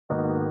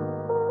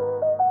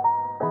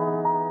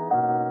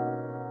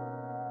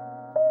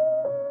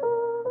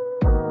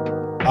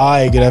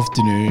Hi, good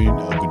afternoon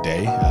or good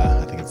day.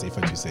 I think it's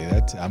safer to say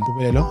that. I'm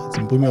Mpume. It's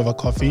Mpume over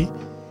coffee,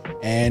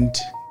 and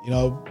you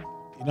know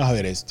how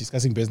it is.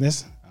 Discussing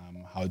business,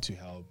 how to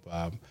help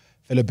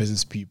fellow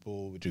business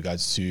people with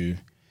regards to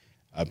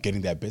getting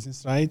their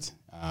business right,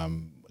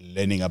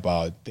 learning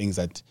about things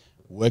that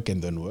work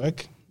and don't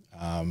work,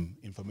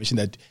 information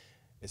that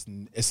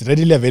is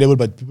readily available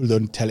but people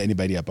don't tell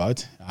anybody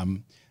about.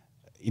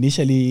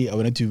 Initially, I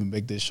wanted to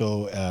make the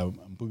show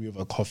Mpume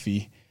over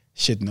coffee.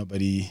 Shit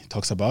nobody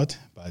talks about,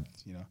 but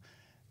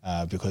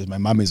because my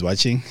mom is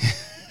watching,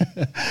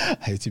 I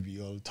have to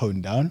be all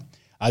toned down.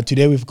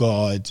 Today we've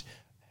got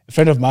a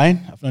friend of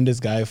mine. I've known this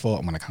guy for,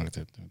 I'm gonna count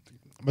it,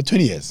 about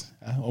 20 years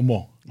or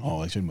more.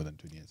 Oh, actually more than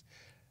 20 years,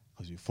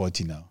 because we're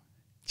 40 now.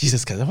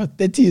 Jesus Christ, about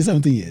 30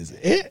 something years.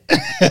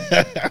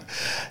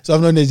 So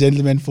I've known a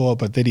gentleman for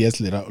about 30 years.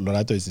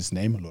 Lerato is his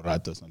name.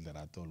 Lerato, it's not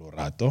Lerato.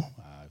 Lerato.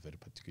 Very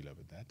particular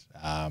with that.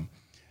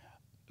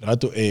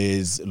 Lerato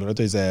is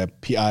a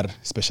PR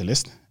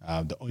specialist.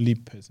 The only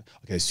person,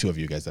 okay, there's two of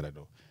you guys that I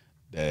know.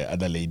 The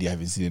other lady I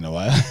haven't seen in a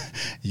while.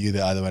 You,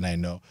 the other one I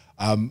know.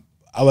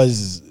 I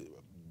was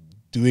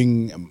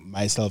doing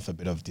myself a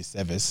bit of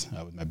disservice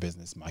with my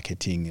business,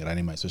 marketing,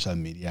 running my social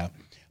media,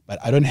 but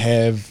I don't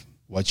have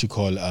what you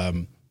call a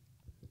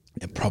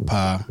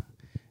proper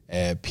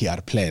PR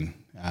plan.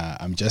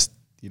 I'm just,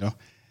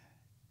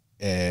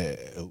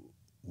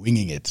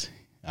 winging it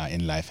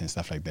in life and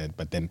stuff like that.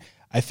 But then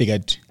I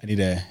figured I need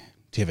to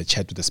have a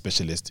chat with a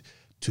specialist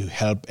to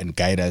help and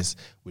guide us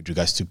with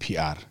regards to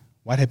PR.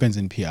 What happens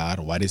in PR?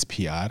 What is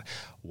PR?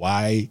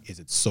 Why is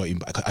it so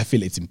important? I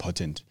feel it's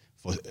important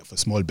for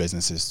small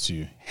businesses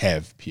to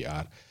have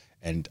PR.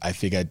 And I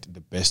figured the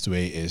best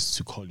way is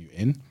to call you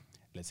in.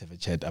 Let's have a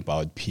chat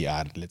about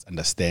PR. Let's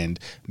understand.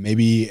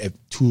 Maybe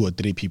 2 or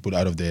 3 people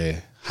out of the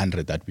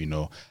 100 that we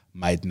know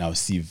might now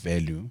see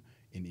value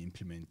in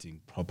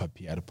implementing proper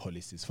PR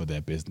policies for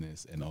their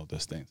business and all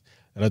those things.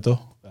 Lerato,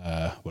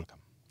 welcome.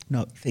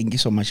 No, thank you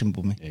so much,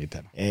 Mpume. Yeah,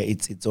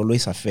 it's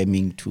always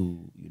affirming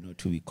to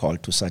be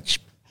called to such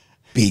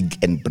big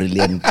and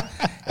brilliant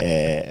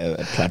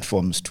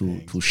platforms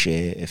to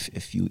share a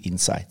few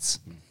insights.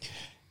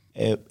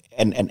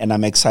 And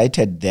I'm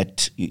excited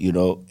that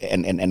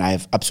and I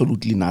have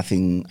absolutely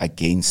nothing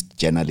against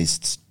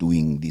journalists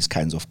doing these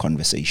kinds of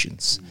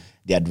conversations.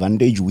 The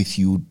advantage with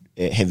you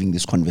having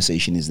this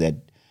conversation is that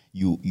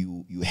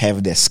you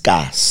have the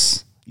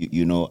scars,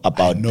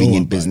 about being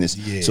in business.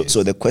 Yes.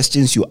 So the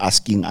questions you're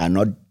asking are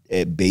not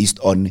based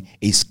on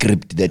a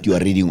script that you are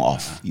reading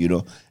off.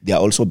 They are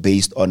also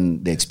based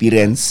on the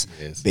experience,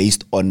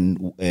 based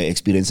on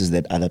experiences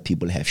that other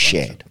people have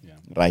shared,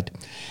 right?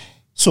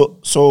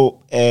 So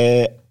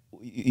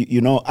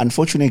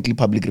unfortunately,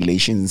 public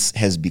relations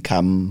has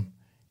become,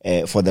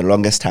 for the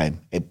longest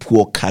time, a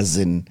poor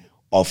cousin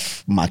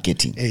of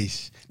marketing.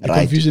 The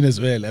confusion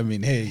as well. I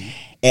mean, hey.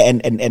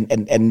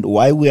 And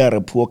why we are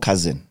a poor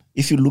cousin?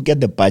 If you look at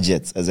the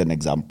budgets as an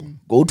example,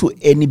 go to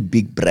any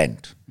big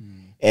brand.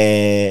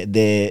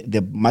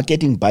 The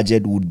marketing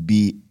budget would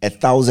be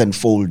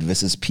 1,000-fold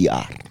versus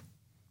PR,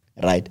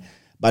 right?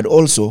 But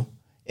also,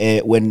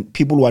 when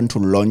people want to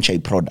launch a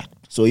product,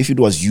 so if it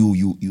was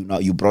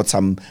you brought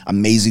some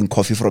amazing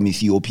coffee from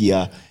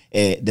Ethiopia,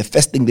 the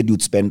first thing that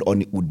you'd spend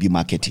on it would be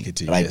marketing,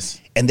 right?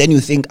 Yes. And then you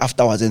think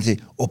afterwards and say,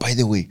 oh, by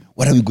the way,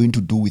 what are we going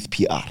to do with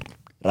PR,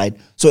 right?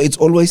 So it's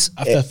always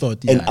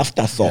an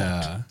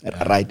afterthought,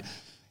 right?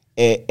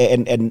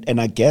 And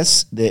I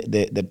guess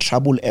the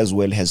trouble as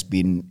well has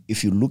been,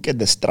 if you look at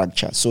the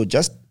structure, so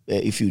just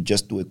if you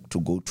just to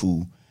go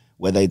to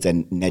whether it's a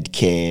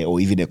Netcare or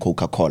even a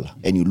Coca-Cola,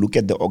 and you look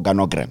at the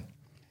organogram,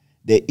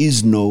 there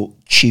is no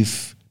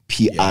chief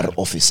PR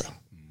officer,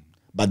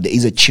 but there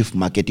is a chief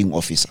marketing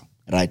officer,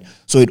 right?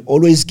 So it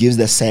always gives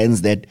the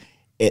sense that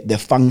the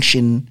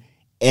function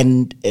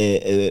and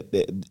the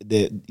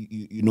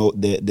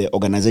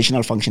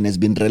organizational function has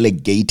been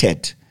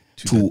relegated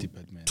to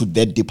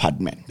that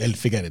department. They'll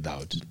figure it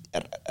out,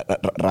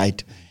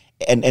 right?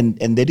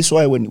 And that is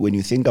why when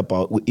you think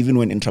about, even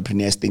when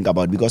entrepreneurs think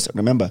about, because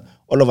remember,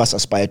 all of us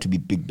aspire to be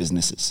big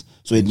businesses.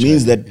 So it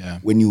means that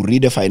when you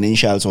read the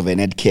financials of a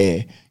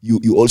Netcare,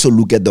 you also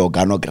look at the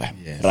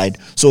organogram, right?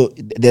 So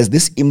there's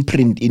this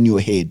imprint in your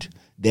head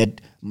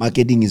that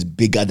marketing is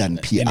bigger than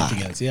PR.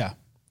 Anything else,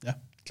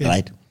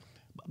 right?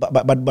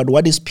 But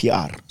what is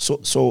PR?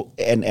 So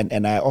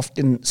and I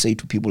often say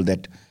to people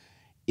that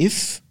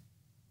if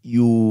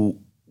you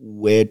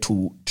were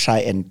to try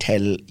and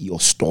tell your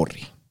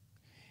story,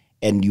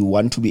 and you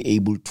want to be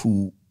able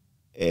to,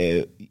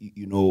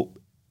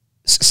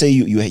 say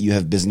you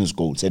have business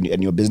goals,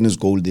 and your business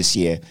goal this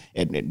year,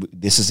 and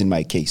this is in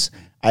my case,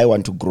 I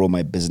want to grow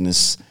my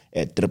business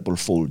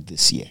triple-fold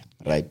this year,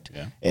 right?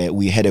 Yeah.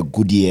 We had a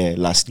good year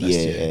last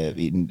year.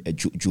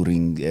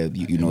 During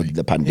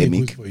the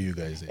pandemic. Good for you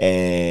guys.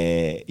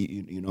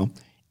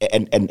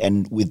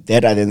 And with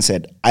that, I then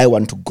said, I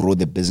want to grow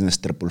the business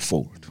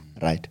triple-fold,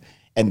 right?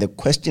 And the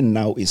question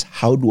now is,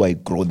 how do I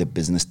grow the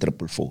business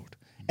triple-fold?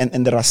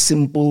 And there are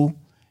simple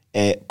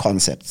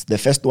concepts. The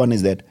first one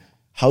is that,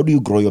 how do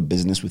you grow your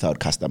business without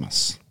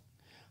customers?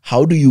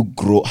 how do you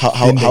grow?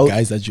 How the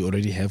guys that you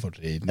already have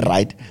already,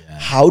 right? Yeah.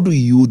 How do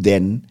you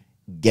then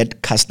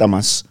get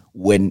customers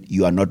when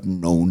you are not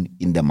known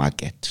in the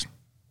market,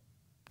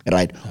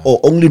 right? Or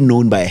only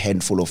known by a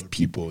handful of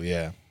people?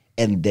 Yeah,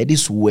 and that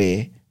is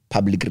where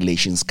public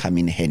relations come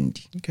in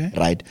handy, okay,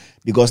 right?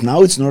 Because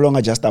now it's no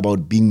longer just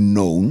about being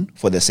known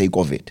for the sake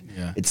of it.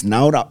 Yeah. It's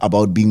now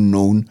about being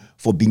known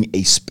for being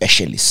a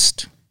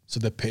specialist. So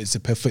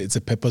it's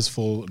a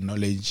purposeful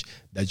knowledge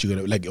that you're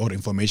gonna or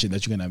information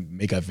that you're gonna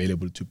make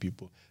available to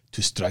people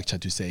to structure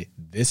to say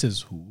this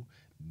is who,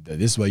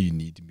 this is why you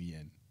need me.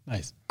 And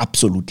nice,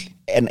 absolutely.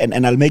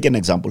 And I'll make an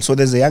example. So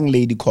there's a young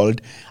lady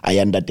called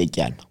Ayanda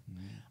Tekiana.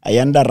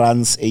 Ayanda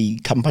runs a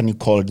company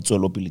called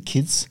Tswelopele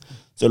Kids.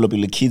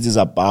 Tswelopele Kids is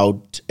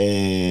about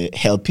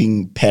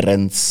helping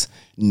parents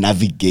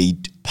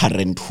navigate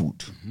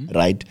parenthood,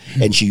 right?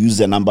 And she uses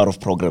a number of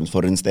programs.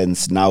 For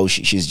instance, now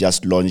she's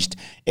just launched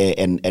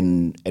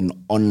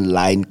an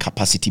online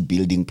capacity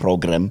building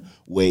program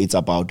where it's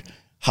about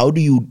how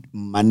do you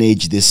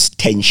manage this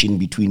tension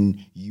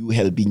between you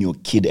helping your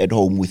kid at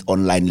home with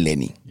online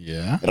learning,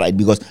 right?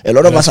 Because a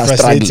lot of us are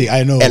struggling.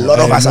 I know. A lot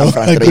of us are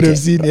frustrated. I could have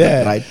seen,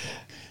 right?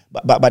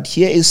 But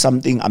here is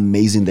something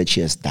amazing that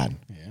she has done.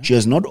 She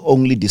has not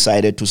only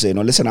decided to say,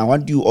 no, listen, I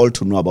want you all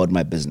to know about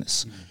my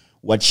business.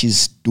 What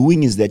she's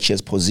doing is that she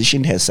has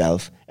positioned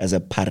herself as a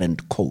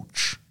parent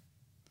coach.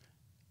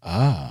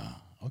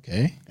 Ah,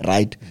 okay.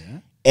 Right?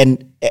 Yeah.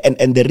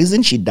 And the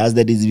reason she does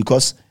that is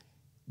because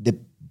the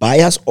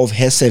buyers of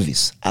her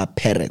service are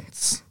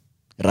parents.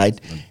 Right?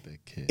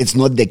 It's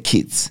not the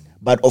kids.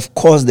 But of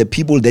course, the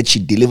people that she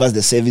delivers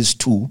the service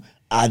to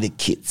are the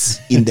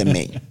kids in the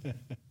main.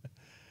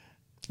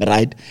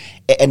 Right?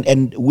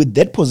 And with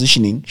that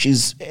positioning,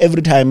 she's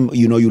every time,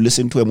 you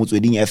listen to a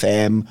Motsweding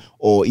FM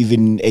or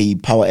even a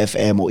Power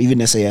FM or even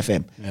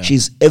SAFM,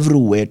 she's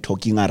everywhere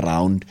talking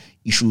around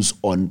issues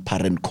on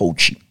parent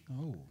coaching.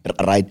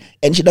 Right?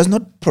 And she does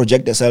not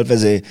project herself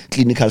as a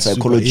clinical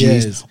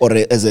psychologist or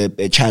as a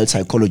child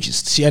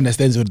psychologist. She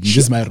understands this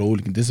is my role.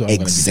 This is what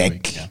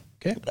exactly. I'm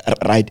going to be doing.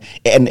 Okay. Right?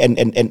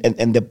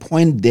 And the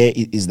point there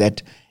is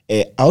that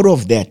out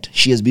of that,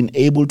 she has been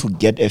able to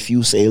get a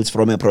few sales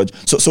from a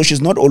project. So she's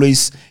not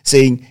always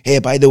saying, hey,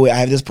 by the way, I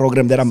have this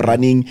program that I'm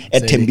running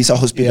at Tembisa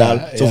Hospital.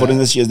 For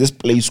instance, she has this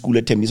play school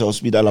at Tembisa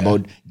Hospital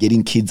about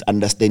getting kids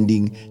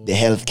understanding the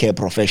healthcare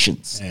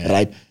professions,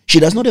 right?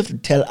 She does not have to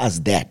tell us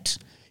that.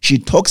 She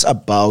talks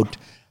about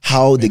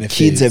how the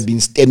kids have been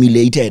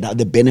stimulated,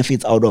 the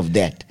benefits out of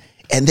that.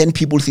 And then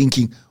people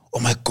thinking, oh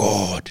my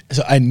God.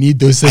 So I need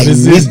those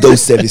services. I need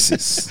those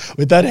services.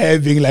 Without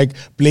having like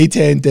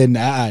blatant and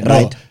right.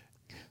 No.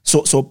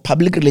 So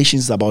public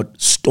relations is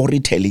about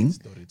storytelling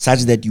such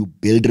that you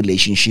build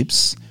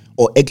relationships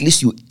or at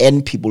least you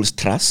earn people's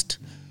trust,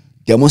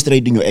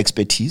 demonstrating your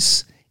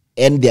expertise,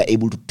 and they're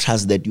able to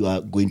trust that you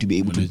are going to be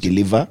able to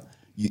deliver,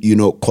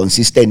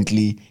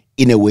 consistently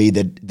in a way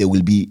that they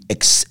will be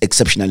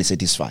exceptionally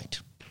satisfied.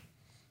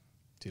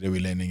 Today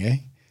we're learning, eh?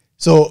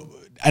 So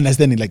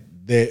understanding like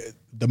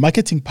the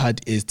marketing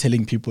part is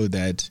telling people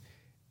that,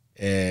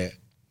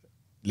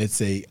 let's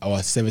say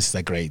our services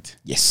are great.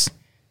 Yes.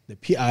 The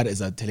PR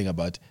is telling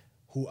about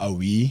who are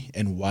we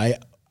and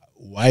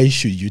why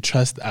should you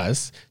trust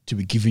us to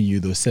be giving you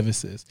those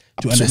services.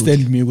 Absolutely. To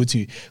understand me,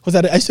 because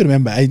I used to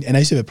remember, I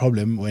used to have a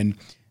problem when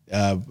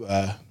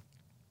I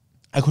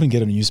couldn't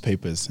get on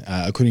newspapers,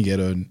 I couldn't get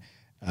on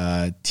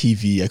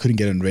TV, I couldn't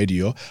get on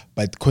radio,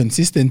 but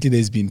consistently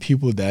there's been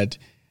people that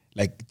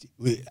like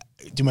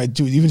even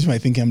to my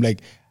thinking, I'm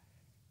like,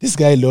 this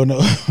guy Lona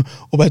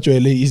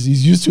Obachwele is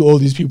used to all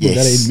these people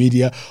that are in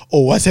media.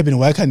 Or what's happening?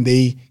 Why can't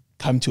they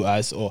come to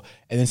us? And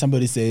then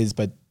somebody says,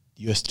 but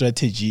your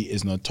strategy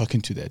is not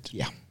talking to that.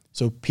 Yeah.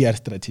 So PR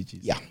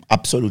strategies. Yeah,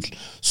 absolutely.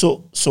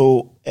 So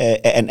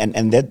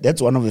and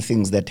that's one of the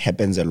things that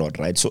happens a lot,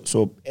 right?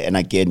 So and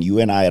again, you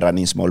and I are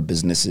running small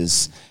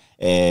businesses.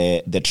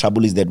 The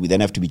trouble is that we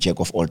then have to be jack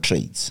of all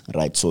trades,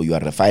 right? So you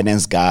are a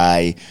finance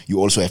guy. You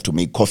also have to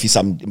make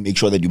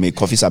sure that you make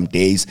coffee some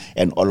days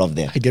and all of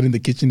that. I get in the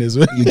kitchen as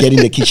well. You get in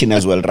the kitchen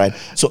as well, right?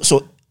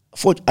 So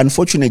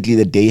unfortunately,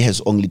 the day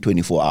has only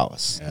 24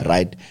 hours,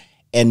 right?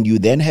 And you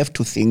then have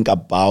to think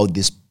about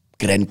this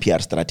grand PR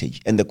strategy.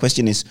 And the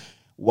question is,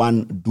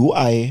 one, do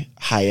I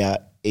hire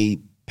a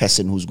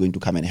person who's going to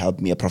come and help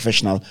me, a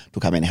professional to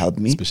come and help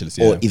me,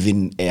 or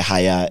even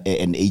hire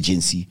an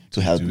agency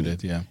to help me?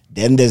 That,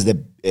 Then there's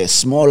the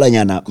smaller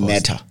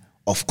matter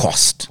of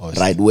cost,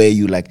 right? Where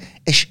you like,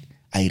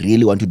 I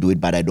really want to do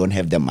it, but I don't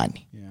have the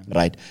money,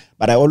 right?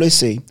 But I always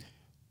say,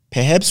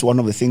 perhaps one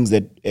of the things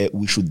that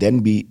we should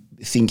then be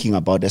thinking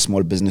about as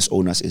small business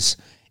owners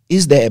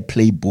is there a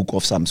playbook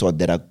of some sort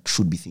that I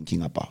should be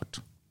thinking about,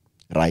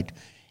 right?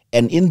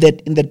 And in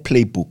that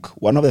playbook,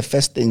 one of the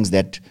first things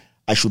that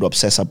I should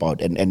obsess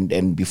about,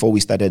 and before we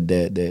started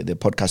the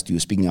podcast you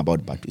were speaking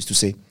about, but is to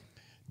say,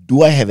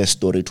 do I have a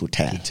story to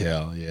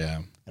tell?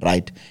 Yeah.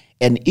 Right?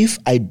 And if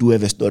I do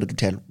have a story to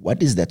tell,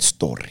 what is that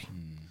story?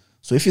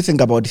 So if you think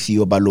about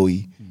Theo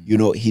Baloyi, you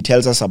know, he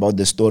tells us about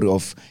the story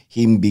of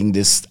him being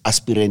this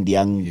aspirant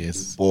young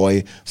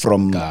boy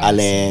from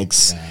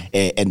Alex.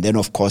 And then,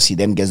 of course, he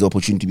then gets the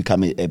opportunity to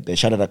become a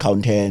chartered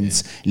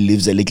accountant,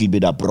 lives a little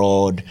bit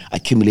abroad,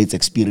 accumulates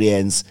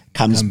experience,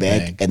 comes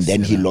back, and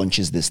then he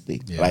launches this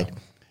thing, right?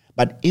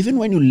 But even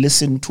when you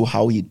listen to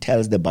how he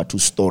tells the Batu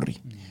story,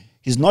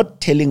 he's not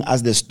telling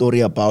us the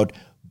story about,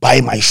 buy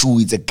my shoe,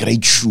 it's a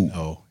great shoe,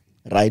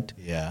 right?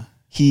 Yeah.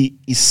 He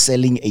is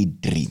selling a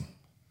dream.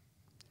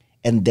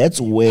 And that's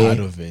where,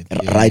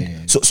 right?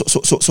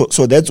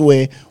 So that's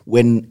where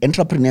when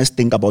entrepreneurs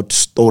think about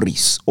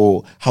stories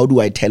or how do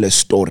I tell a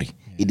story,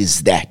 it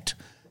is that.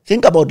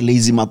 Think about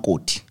Lazy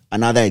Makoti,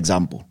 another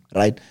example,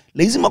 right?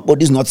 Lazy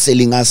Makoti is not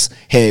selling us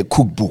her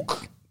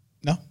cookbook,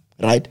 no,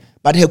 right?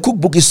 But her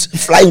cookbook is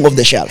flying off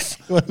the shelf.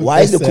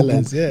 Why is the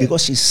cookbook?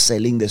 Because she's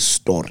selling the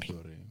story.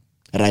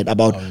 Right,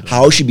 about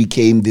how she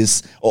became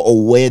this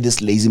or where this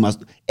lazy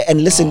must.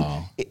 And listen,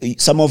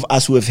 some of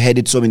us who have heard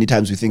it so many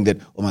times, we think that,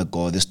 oh my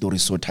God, the story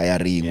is so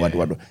tiring, what.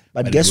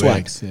 But guess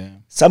what?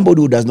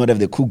 Somebody who does not have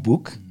the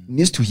cookbook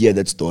needs to hear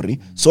that story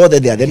so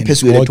that they are then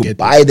persuaded to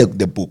buy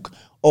the book.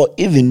 Or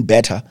even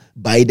better,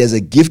 buy it as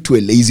a gift to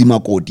a lazy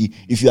Makoti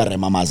if you are a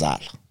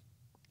mamazala.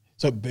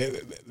 So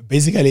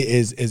basically,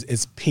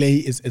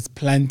 it's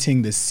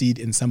planting the seed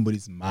in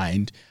somebody's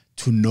mind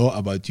to know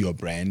about your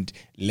brand.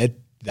 Let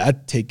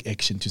that take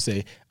action to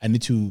say, I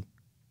need to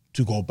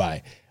go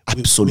buy.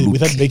 Absolutely.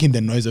 Without making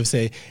the noise of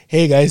say,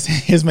 hey guys,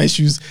 here's my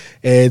shoes.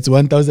 It's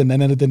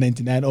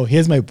 1,999. Oh,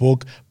 here's my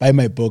book. Buy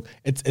my book.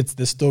 It's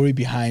the story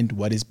behind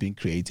what is being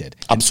created.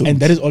 Absolutely. And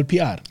that is all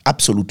PR.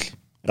 Absolutely.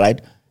 Right.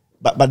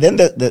 But then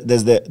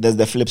there's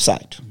the flip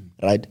side.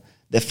 Right.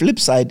 The flip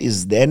side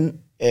is then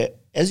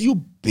as you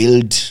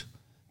build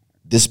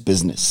this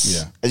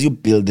business, as you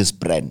build this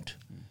brand,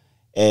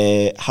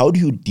 how do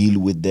you deal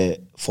with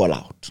the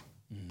fallout?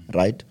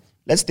 Right?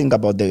 Let's think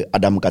about the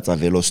Adam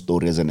Katsavelo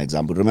story as an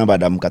example. Remember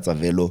Adam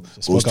Katsavelo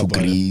goes to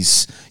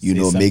Greece,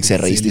 makes a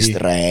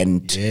racist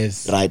rant,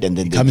 right? And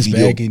then the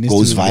video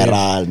goes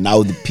viral.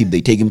 Now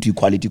they take him to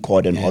equality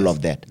court and all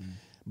of that.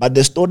 But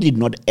the story did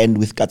not end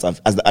with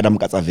Adam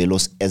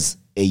Katsavelos as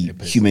a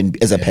human,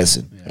 as a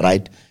person,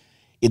 right?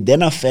 It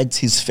then affects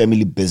his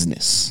family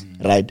business,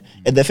 right?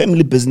 And the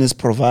family business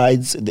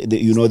provides,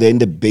 they're in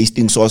the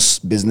basting sauce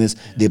business.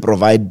 They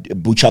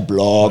provide butcher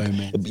block,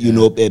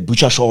 a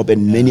butcher shop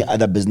and many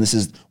other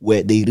businesses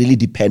where they really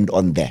depend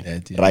on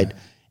that, right?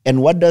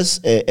 And what does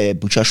a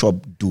butcher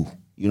shop do?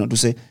 To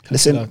say,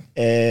 listen,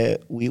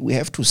 we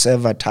have to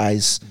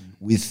advertise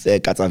with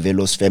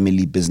Katsavelo's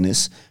family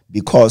business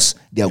because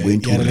they are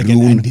going to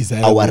ruin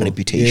our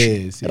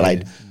reputation,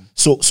 right?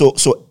 So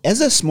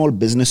as a small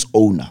business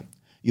owner,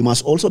 you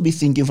must also be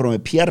thinking from a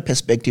PR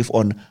perspective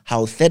on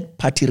how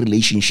third-party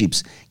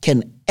relationships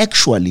can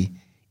actually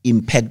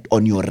impact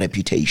on your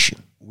reputation.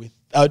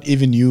 Without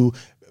even you,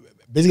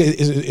 basically,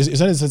 it's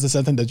not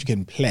something that you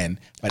can plan,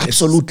 but it's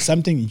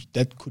something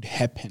that could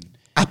happen.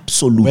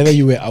 Absolutely. Whether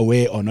you were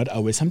aware or not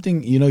aware,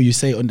 something, you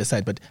say on the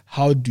side, but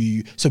how do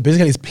you, so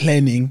basically it's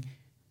planning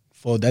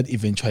for that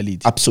eventuality.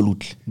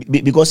 Absolutely.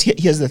 Because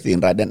here's the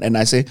thing, right? And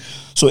I say,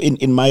 so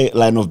in my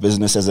line of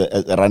business as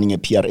running a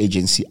PR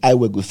agency, I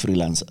work with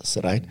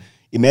freelancers, right?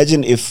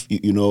 Imagine if,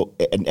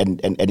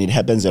 and it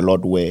happens a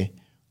lot where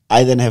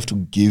I then have to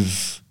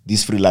give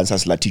these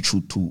freelancers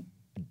latitude to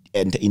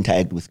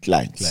interact with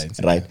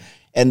clients, right?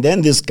 And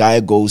then this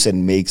guy goes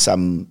and makes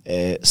some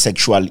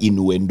sexual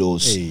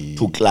innuendos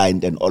to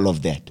client and all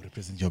of that.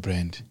 Represent your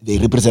brand. They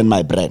represent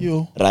my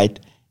brand, right?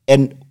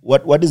 And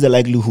what is the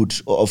likelihood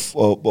of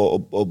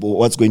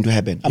what's going to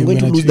happen? I'm going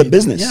to lose the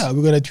business. Yeah,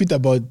 we're going to tweet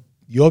about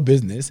your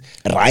business.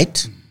 Right.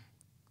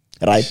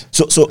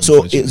 So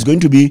it's going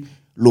to be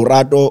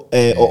Lerato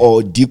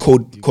or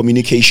Decode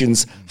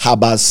Communications,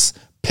 Habas,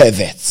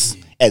 perverts,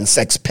 and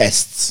sex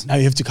pests. Now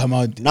you have to come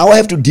out. Now I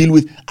have to deal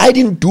with, I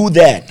didn't do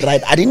that,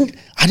 right? I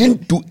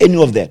didn't do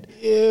any of that.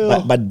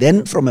 But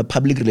then from a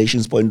public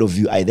relations point of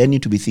view, I then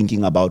need to be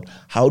thinking about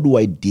how do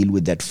I deal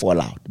with that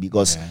fallout?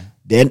 Because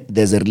then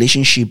there's a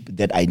relationship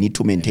that I need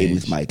to maintain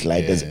with my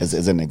client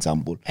as an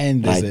example.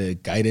 And there's a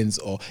guidance,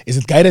 or is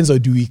it guidance, or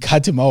do we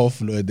cut him off,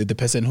 the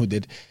person who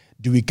did?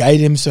 Do we guide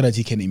him so that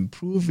he can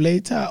improve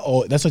later?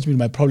 Or that's not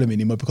my problem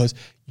anymore because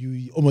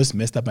you almost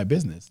messed up my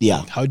business. Yeah.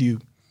 Like, how do you?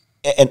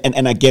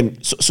 And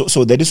again,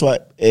 so that is why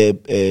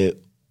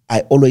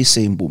I always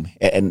say Mpume,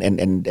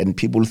 and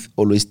people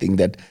always think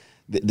that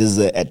this is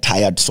a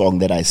tired song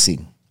that I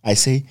sing. I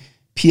say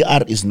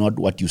PR is not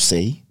what you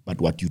say,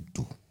 but what you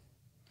do.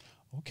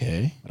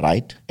 Okay.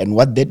 Right? And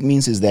what that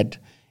means is that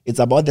it's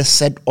about the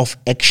set of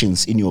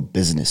actions in your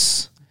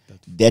business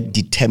that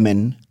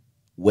determine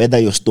whether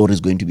your story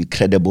is going to be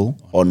credible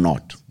or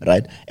not,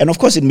 right? And of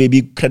course, it may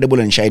be credible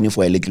and shiny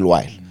for a little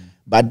while,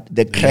 but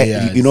the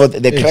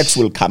cracks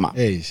will come up,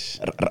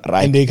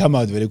 right? And they come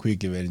out very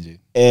quickly.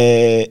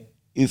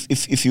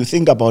 If you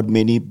think about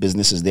many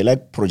businesses, they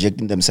like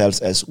projecting themselves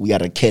as we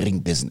are a caring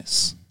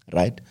business,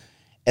 right?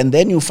 And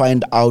then you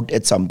find out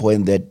at some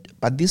point that,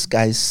 but these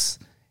guys,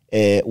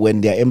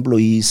 when their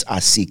employees are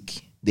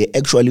sick, they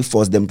actually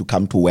force them to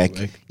come to work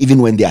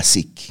even when they are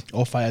sick.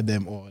 Or fire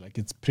them, or like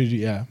it's pretty,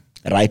 yeah.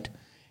 Right?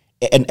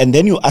 And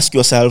then you ask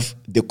yourself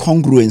the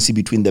congruency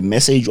between the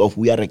message of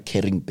we are a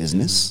caring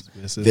business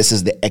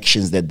versus the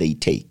actions that they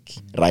take,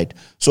 right?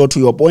 So to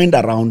your point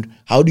around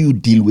how do you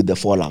deal with the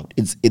fallout,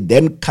 it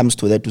then comes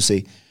to that to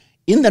say,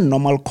 in the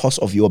normal course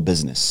of your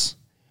business,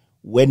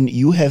 when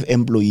you have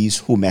employees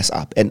who mess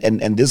up,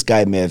 and this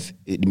guy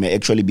it may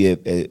actually be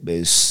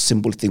a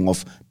simple thing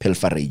of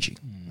pilferaging,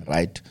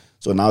 right?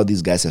 So now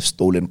these guys have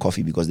stolen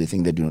coffee because they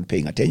think that you're not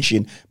paying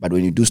attention. But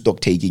when you do stock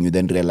taking, you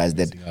then realize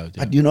that,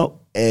 but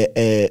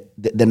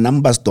the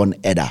numbers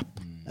don't add up,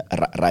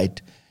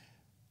 right?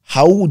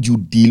 How would you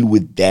deal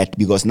with that?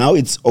 Because now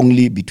it's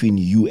only between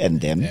you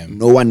and them.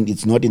 No one,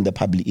 it's not in the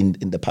public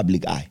in the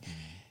public eye.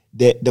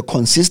 The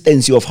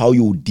consistency of how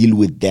you deal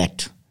with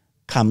that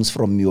comes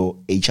from your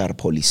HR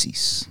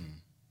policies,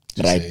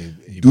 right?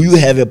 Do you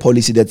have a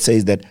policy that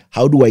says that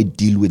how do I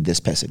deal with this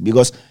person?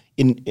 Because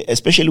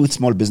especially with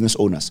small business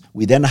owners,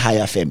 we then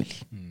hire family,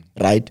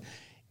 right?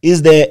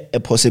 Is there a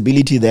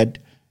possibility that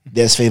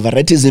there's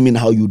favoritism in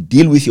how you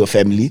deal with your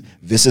family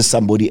versus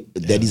somebody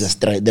that is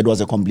that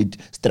was a complete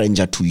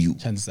stranger to you?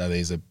 Chances are there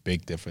is a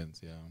big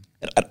difference,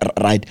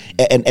 right?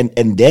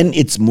 And then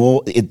it's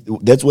more.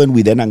 That's when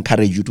we then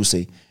encourage you to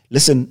say,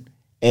 listen,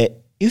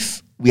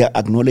 if we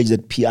acknowledge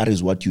that PR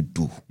is what you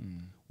do,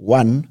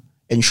 one,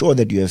 ensure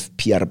that you have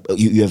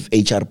you have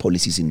HR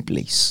policies in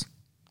place.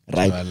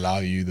 Right. To allow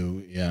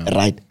you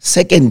Right.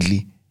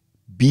 Secondly,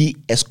 be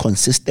as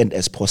consistent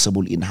as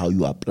possible in how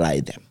you apply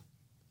them.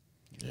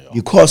 Yeah.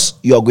 Because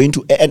you are going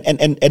to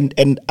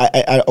and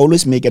I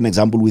always make an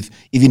example with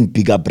even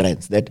bigger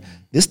brands that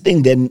this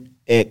thing then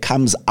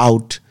comes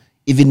out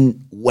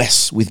even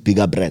worse with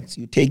bigger brands.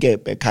 You take a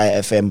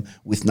Kaya FM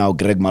with now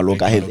Greg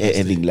Maloka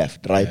having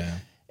left, right?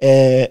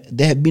 Yeah.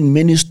 There have been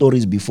many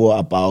stories before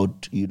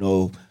about,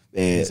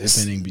 it's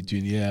happening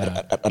between,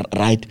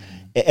 right?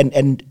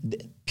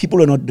 And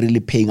people are not really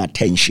paying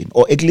attention,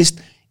 or at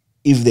least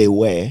if they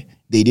were,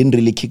 they didn't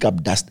really kick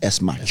up dust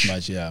as much.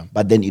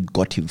 But then it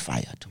got him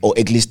fired, or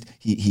at least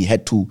he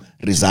had to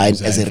resign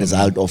as a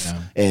result of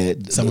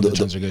some of the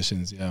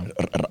transgressions.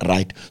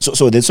 Right.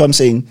 So that's what I'm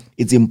saying.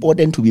 It's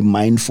important to be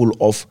mindful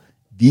of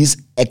these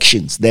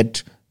actions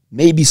that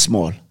may be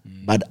small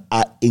but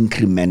are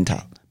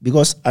incremental.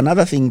 Because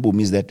another thing, Boom,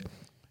 is that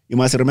you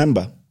must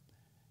remember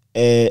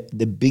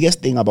the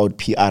biggest thing about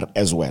PR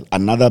as well.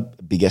 Another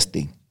biggest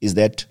thing is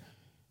that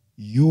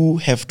you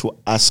have to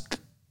ask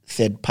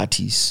third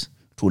parties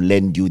to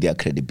lend you their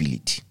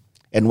credibility.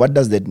 And what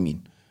does that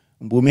mean?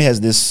 Mpume has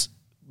this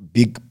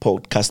big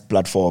podcast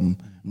platform,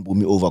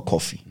 Mpume Over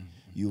Coffee.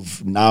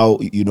 You've now,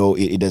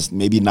 it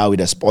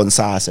has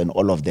sponsors and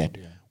all of that.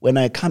 When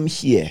I come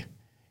here,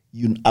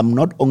 I'm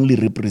not only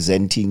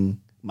representing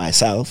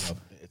myself,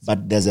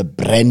 but there's a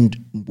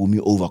brand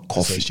Mpume Over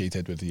Coffee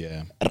associated with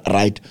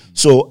right.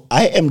 So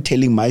I am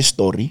telling my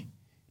story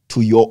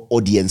to your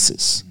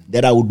audiences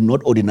that I would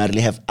not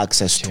ordinarily have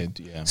access to.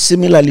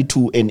 Similarly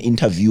to an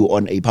interview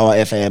on a Power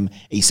FM,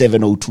 a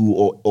 702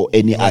 or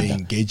any other.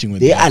 Engaging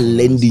with they are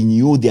lending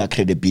you their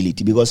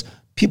credibility because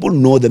people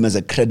know them as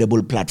a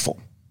credible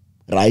platform,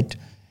 right?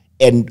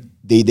 And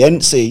they then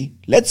say,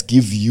 let's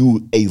give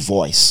you a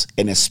voice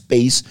and a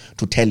space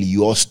to tell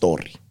your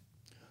story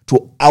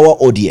to our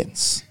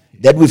audience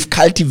that we've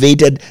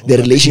cultivated the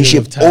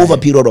relationship over a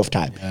period of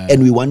time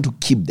and we want to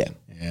keep them,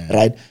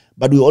 right?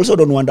 But we also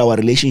don't want our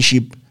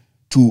relationship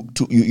to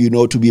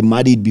be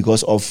muddied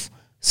because of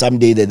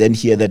someday they then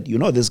hear that,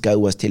 this guy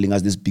was telling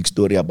us this big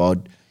story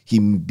about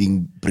him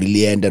being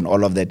brilliant and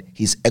all of that.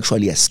 He's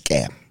actually a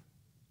scam.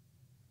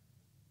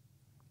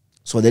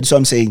 So that's what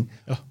I'm saying.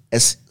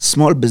 As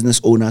small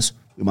business owners,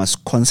 we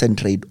must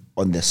concentrate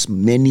on the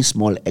many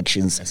small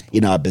actions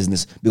in our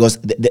business because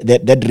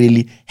that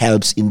really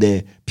helps in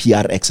the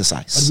PR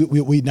exercise. But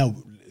we now,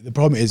 the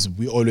problem is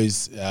we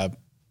always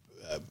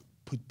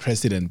put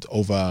precedent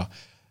over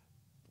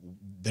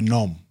the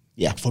norm.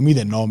 Yeah. For me,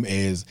 the norm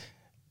is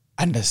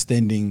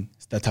understanding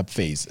startup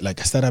phase. Like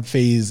a startup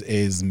phase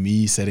is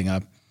me setting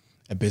up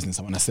a business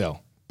I want to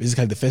sell.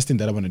 Basically, the first thing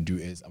that I want to do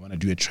is I want to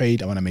do a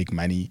trade. I want to make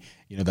money.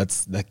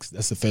 That's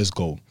the first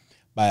goal.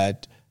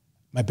 But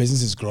my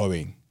business is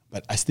growing,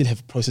 but I still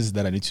have processes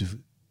that I need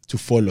to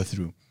follow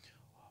through.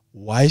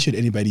 Why should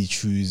anybody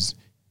choose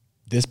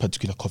this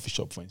particular coffee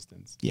shop, for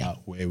instance,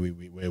 where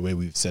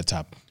we've set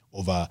up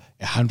over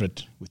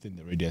 100 within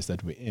the radius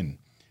that we're in?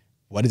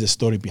 What is the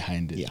story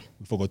behind it? Yeah.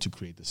 We forgot to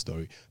create the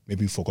story.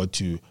 Maybe we forgot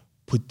to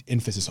put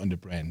emphasis on the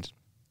brand.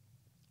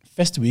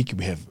 First week,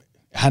 we have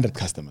 100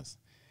 customers.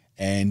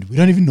 And we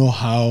don't even know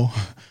how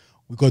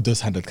we got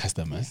those 100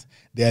 customers.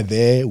 They are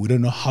there. We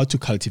don't know how to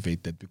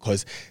cultivate that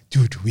because,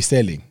 dude, we're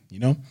selling,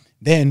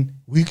 Then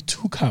week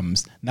 2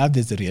 comes. Now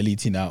there's the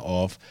reality now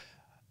of,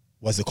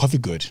 was the coffee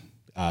good?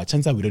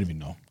 Chances are we don't even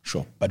know.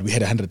 Sure. But we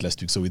had 100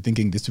 last week, so we're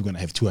thinking this week we're going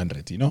to have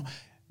 200,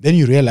 Then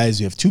you realize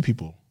you have 2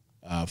 people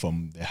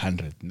from the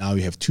 100. Now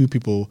you have 2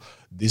 people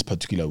this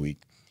particular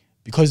week.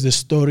 Because the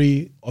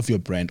story of your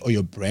brand or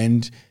your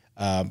brand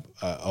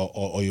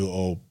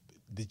or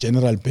the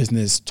general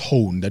business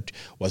tone that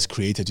was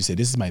created to say,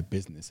 this is my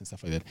business and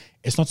stuff like that,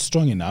 it's not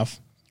strong enough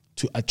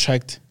to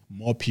attract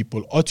more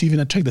people or to even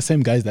attract the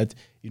same guys that,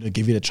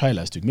 gave it a try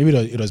last week. Maybe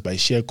it was by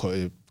sheer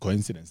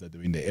coincidence that they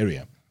were in the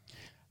area.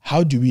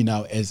 How do we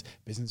now, as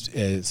business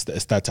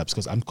startups,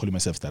 because I'm calling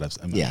myself startups,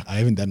 I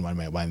haven't done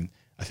one,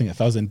 I think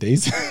 1,000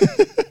 days.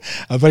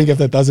 Apparently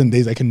after 1,000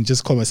 days, I can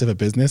just call myself a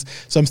business.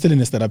 So I'm still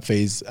in a startup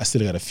phase. I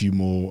still got a few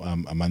more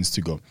months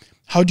to go.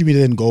 How do we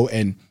then go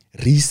and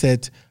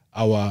reset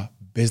our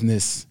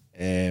business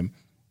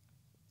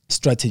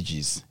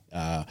strategies,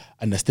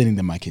 understanding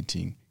the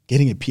marketing,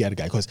 getting a PR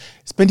guy? Because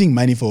spending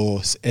money for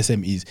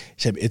SMEs,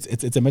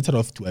 it's a matter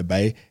of, do I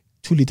buy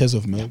 2 liters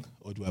of milk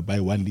or do I buy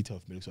 1 liter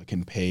of milk so I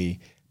can pay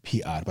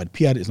PR? But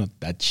PR is not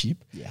that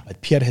cheap. Yeah.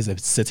 But PR has a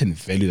certain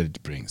value that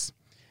it brings.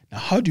 Now,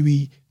 how do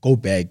we go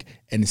back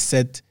and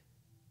set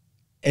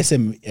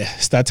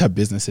startup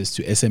businesses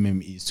to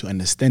SMMEs to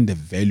understand the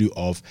value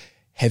of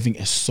having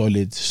a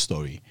solid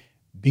story,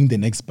 being the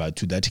next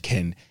Batu that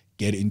can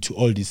get into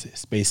all these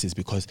spaces?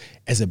 Because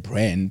as a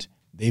brand,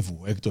 they've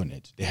worked on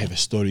it. They have a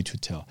story to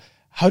tell.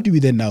 How do we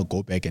then now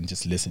go back and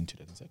just listen to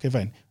that and say, okay,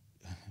 fine,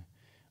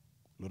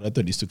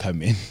 Lerato needs to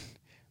come in.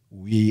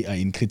 We are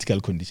in critical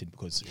condition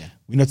because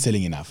we're not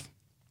selling enough.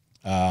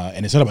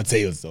 And it's not about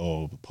sales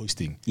or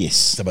posting.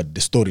 Yes. It's about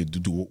the story.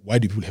 Why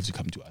do people have to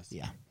come to us?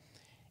 Yeah.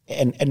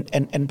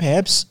 And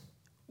perhaps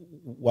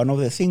one of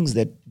the things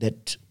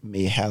that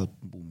may help,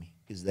 Mpume,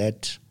 is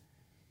that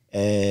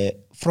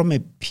from a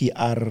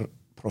PR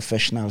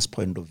professional's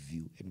point of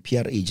view and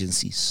PR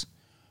agencies,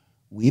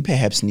 we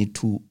perhaps need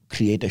to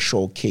create a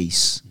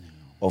showcase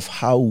of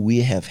how we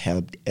have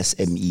helped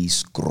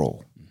SMEs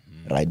grow,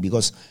 right?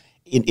 Because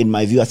in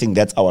my view, I think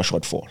that's our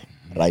shortfall,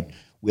 right?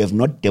 We have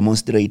not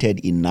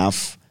demonstrated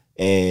enough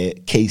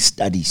case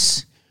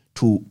studies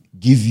to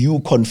give you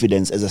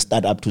confidence as a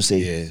startup to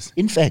say,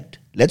 in fact,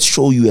 let's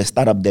show you a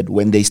startup that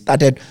when they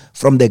started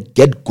from the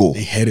get-go,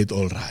 they had it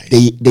all right.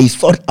 They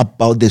thought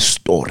about the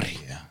story,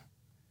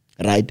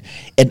 right?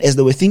 And as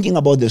they were thinking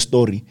about the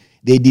story,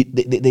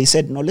 they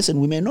said, no,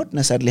 listen, we may not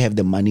necessarily have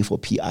the money for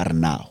PR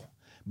now,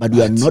 but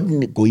we are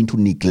not going to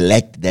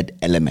neglect that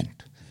element.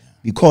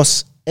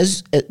 Because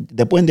as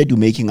the point that you're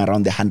making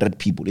around the 100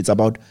 people, it's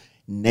about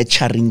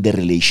nurturing the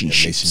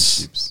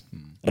relationships.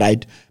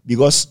 Right?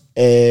 Because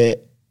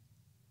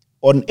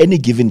on any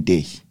given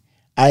day,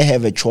 I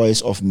have a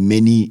choice of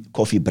many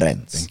coffee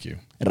brands. Thank you.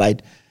 Right?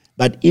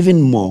 But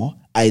even more,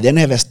 I then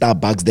have a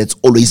Starbucks that's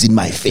always in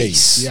my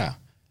face. Yeah.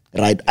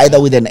 Right? Either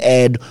with an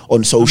ad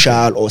on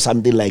social or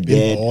something like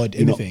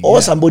that.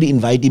 Or somebody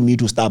inviting me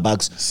to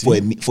Starbucks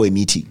for a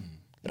meeting.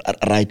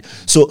 Right?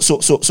 So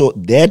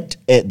that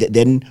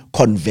then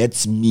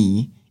converts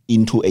me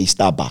into a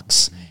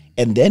Starbucks.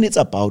 And then it's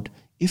about,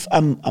 if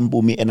I'm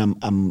Mpume and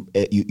I'm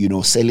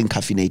selling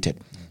caffeinated,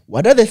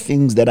 what are the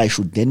things that I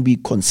should then be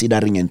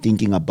considering and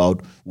thinking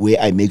about where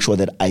I make sure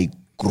that I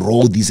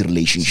grow these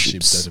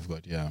relationships? That I've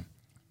got,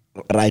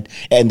 right?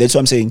 And that's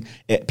what I'm saying.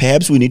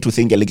 Perhaps we need to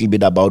think a little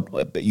bit about,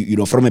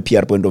 from a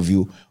PR point of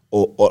view,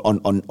 or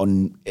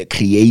on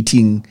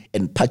creating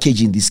and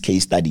packaging these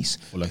case studies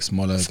for like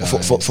smaller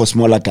guys. For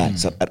smaller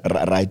guys,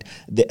 right?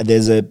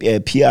 There's a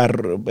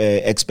PR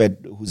expert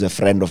who's a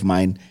friend of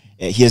mine.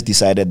 He has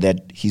decided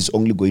that he's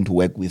only going to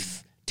work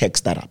with tech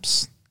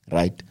startups,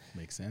 right?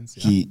 Makes sense.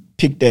 Yeah. He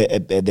picked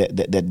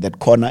that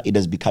corner. It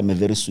has become a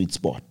very sweet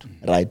spot,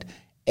 right?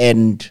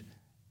 And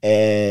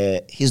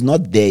he's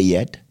not there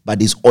yet, but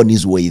he's on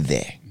his way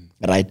there,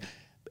 right?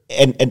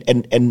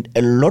 And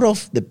a lot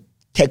of the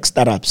tech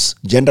startups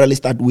generally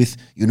start with,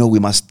 we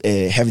must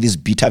have this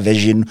beta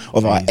version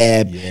of our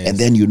app, and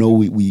then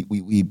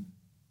we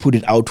put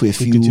it out to a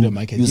few users, and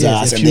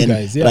then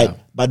guys, right.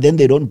 But then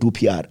they don't do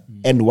PR.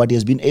 And what he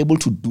has been able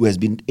to do has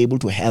been able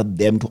to help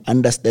them to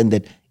understand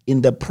that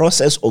in the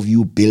process of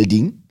you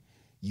building,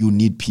 you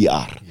need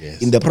PR.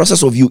 Yes. In the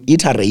process of you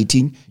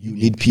iterating, you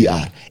need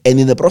PR. And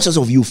in the process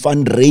of you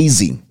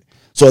fundraising,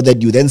 so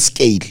that you then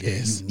scale,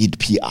 you need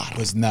PR.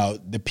 Because now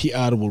the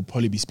PR will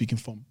probably be speaking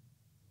from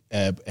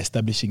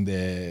establishing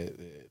the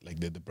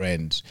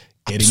brand,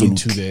 getting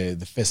into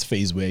the first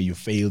phase where you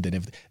failed and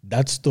everything.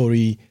 That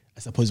story, I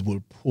suppose,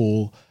 will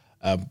pull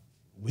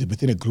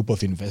within a group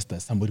of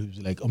investors somebody who's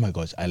like, oh my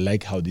gosh, I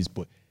like how this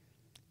boy.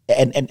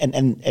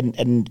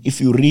 And if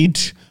you read,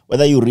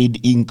 whether you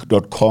read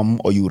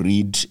Inc.com or you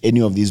read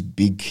any of these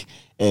big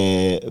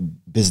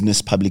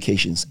business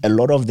publications, a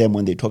lot of them,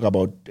 when they talk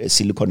about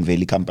Silicon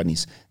Valley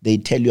companies, they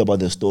tell you about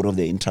the story of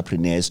the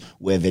entrepreneurs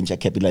where venture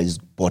capital is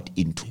bought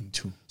into.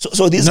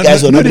 So these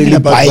guys are not really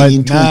buying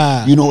into,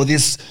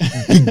 this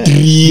big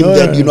dream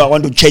that, I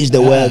want to change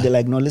the world. They're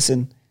like, no,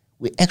 listen,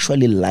 we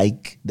actually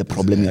like the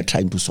problem you're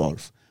trying to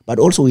solve, but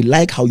also we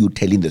like how you're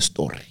telling the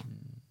story.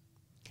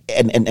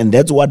 And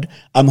that's what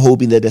I'm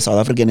hoping that the South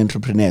African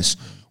entrepreneurs,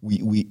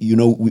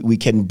 we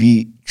can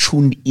be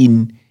tuned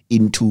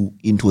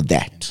into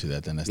that. To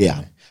that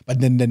understanding. But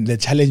then the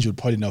challenge would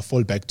probably now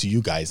fall back to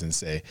you guys and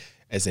say,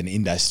 as an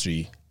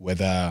industry,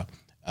 whether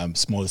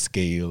small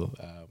scale,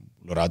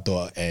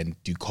 Lerato and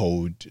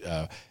Decode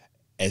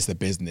as the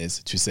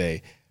business, to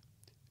say,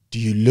 do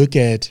you look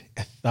at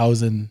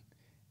 1,000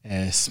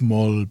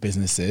 small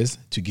businesses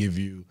to give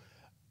you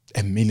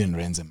R1 million a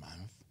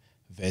month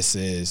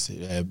versus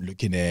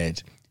looking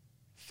at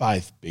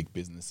 5 big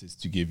businesses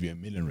to give you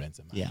R1 million a month?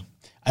 Yeah.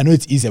 I know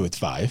it's easier with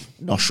 5.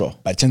 Not sure.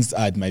 But chances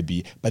are it might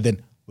be. But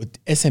then with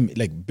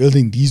like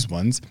building these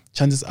ones,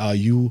 chances are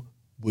you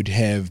would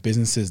have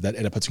businesses that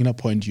at a particular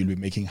point you'll be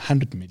making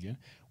 100 million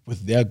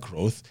with their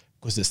growth,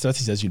 because the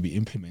strategies you'll be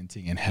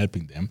implementing and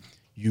helping them,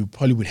 you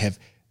probably would have,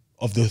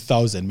 of the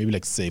 1,000, maybe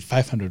like say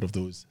 500 of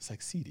those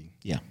succeeding.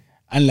 Yeah.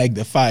 Unlike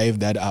the 5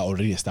 that are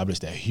already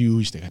established, they're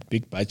huge, they got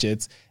big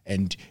budgets,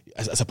 and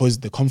I suppose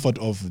the comfort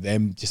of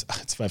them, just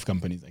it's 5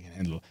 companies I can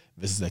handle,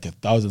 versus like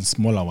 1,000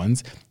 smaller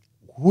ones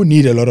who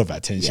need a lot of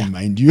attention,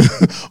 mind you.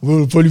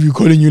 We'll probably be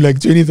calling you like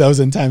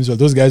 20,000 times. Well,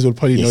 those guys will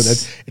probably know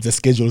that it's a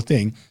scheduled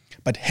thing.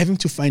 But having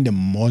to find a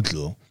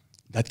model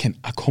that can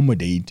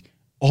accommodate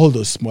all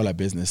those smaller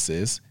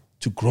businesses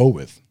to grow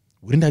with,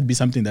 wouldn't that be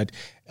something that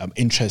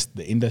interests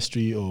the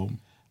industry? Or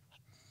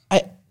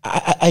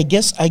I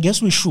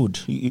guess we should,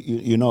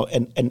 you know,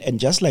 and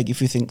just like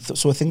if you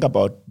think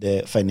about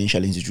the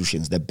financial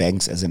institutions, the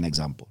banks as an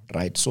example,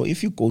 right? So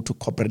if you go to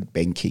corporate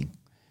banking,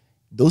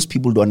 those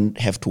people don't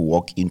have to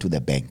walk into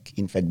the bank.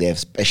 In fact, they have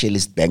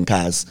specialist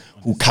bankers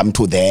who come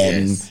to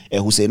them,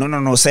 who say,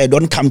 no, sir,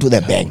 don't come to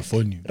the bank,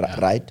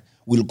 right?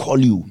 We'll call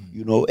you,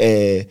 you know.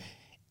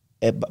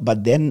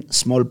 But then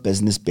small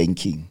business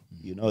banking,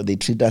 you know, they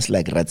treat us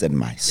like rats and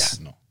mice.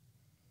 Yeah,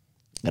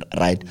 no.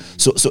 Right.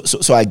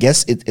 So I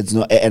guess it's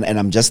not, and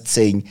I'm just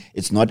saying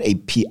it's not a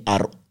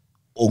PR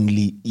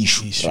only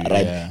issue,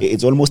 right? Yeah.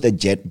 It's almost a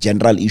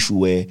general issue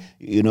where,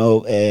 you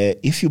know,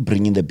 if you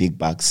bring in the big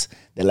bucks,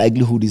 the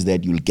likelihood is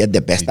that you'll get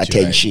the best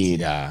attention.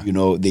 Yeah. You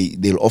know,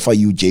 they'll offer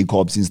you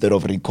Jacobs instead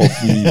of Rick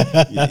Coffee. We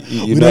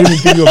don't even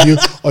think of you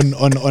on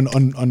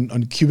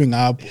queuing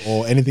up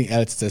or anything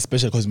else. It's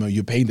special because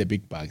you're paying the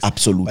big bucks.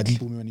 Absolutely.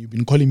 But when you've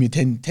been calling me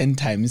 10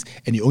 times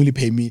and you only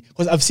pay me,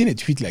 because I've seen a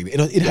tweet like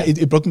that.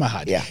 It broke my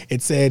heart. Yeah.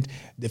 It said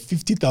the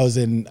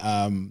 50,000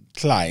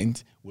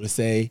 client will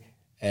say,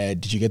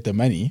 did you get the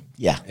money?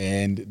 Yeah.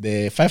 And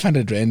the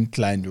 500 rand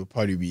client will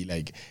probably be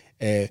like,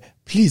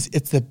 please,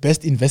 it's the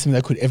best investment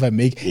I could ever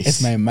make. Yes.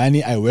 It's my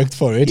money. I worked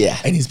for it. Yeah.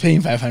 And he's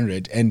paying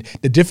 500. And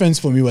the difference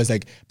for me was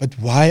like, but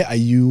why are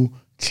you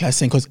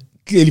classing? Because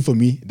clearly for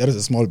me, that was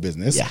a small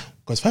business. Yeah.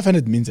 Because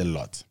 500 means a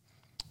lot.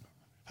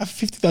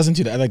 50,000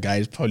 to the other guy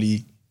is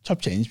probably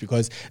chop change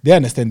because they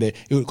understand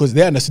because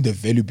they understood the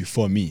value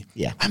before me.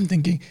 Yeah. I'm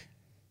thinking,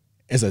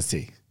 as I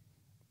say,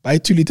 buy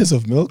 2 liters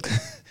of milk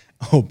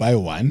or buy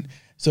 1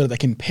 so that I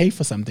can pay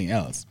for something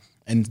else.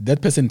 And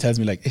that person tells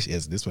me like,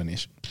 yes, this one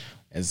is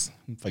as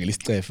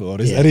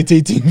or is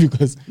irritating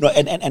because no,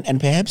 and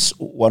perhaps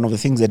one of the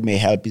things that may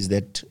help is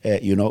that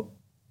you know,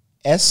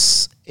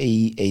 as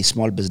a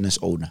small business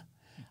owner,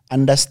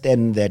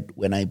 understand that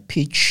when I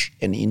pitch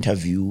an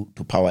interview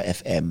to Power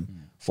FM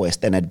for a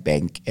Standard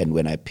Bank, and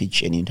when I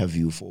pitch an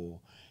interview for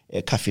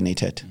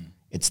Caffeinated,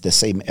 it's the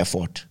same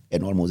effort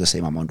and almost the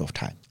same amount of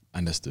time.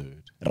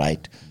 Understood.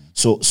 Right.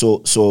 So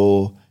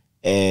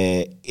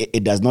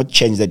it does not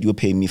change that you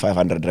pay me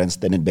 500 rand.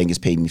 Standard Bank is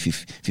paying me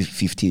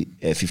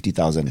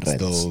 50,000 rand.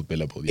 Still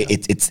billable. Yeah.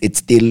 It's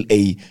still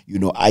a, you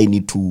know, I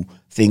need to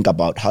think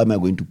about how am I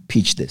going to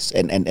pitch this,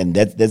 and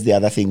that's the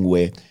other thing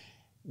where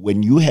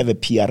when you have a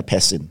PR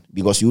person,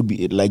 because you'd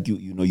be like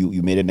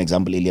you made an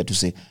example earlier to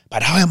say,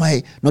 but how am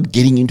I not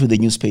getting into the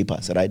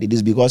newspapers, right? It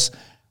is because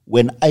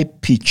when I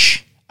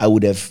pitch, I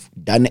would have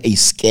done a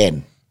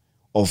scan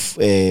of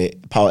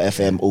Power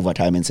FM over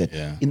time and said,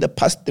 in the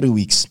past 3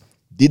 weeks,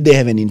 did they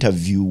have an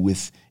interview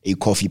with a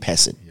coffee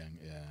person?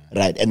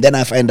 Right. And then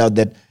I find out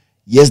that,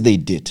 yes, they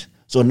did.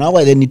 So now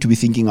I then need to be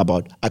thinking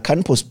about, I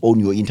can't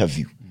postpone your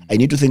interview. I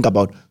need to think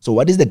about, so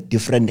what is the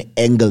different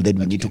angle that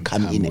we need to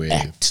come in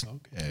at?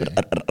 Okay.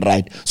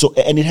 Right. So,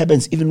 and it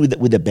happens even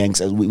with the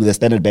banks, with the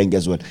Standard Bank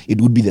as well. It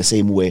would be the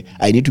same way.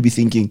 I need to be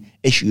thinking,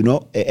 you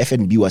know,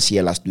 FNB was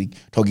here last week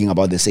talking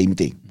about the same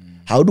thing.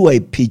 How do I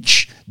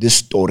pitch this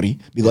story?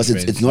 Because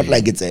it's not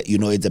like it's a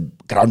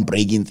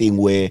groundbreaking thing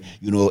where,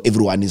 you know,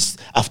 everyone is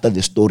after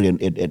the story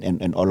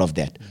and all of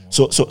that.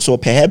 So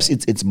perhaps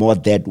it's more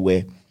that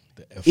way.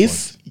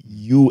 If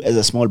you as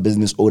a small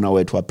business owner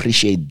were to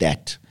appreciate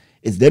that,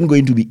 it's then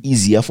going to be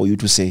easier for you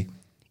to say,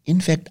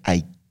 in fact,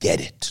 I get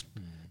it.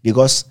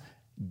 Because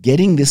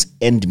getting this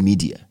end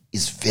media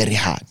is very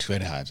hard. It's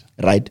very hard.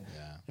 Right?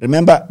 Yeah.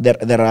 Remember,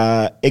 there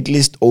are at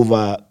least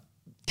over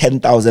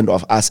 10,000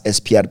 of us as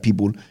PR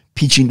people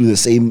pitching to the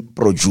same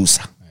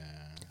producer,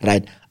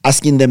 right?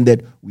 Asking them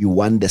that we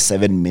want the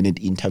 7-minute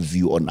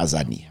interview on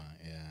Azania,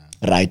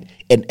 right?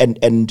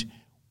 And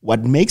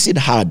what makes it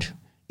hard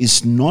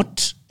is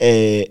not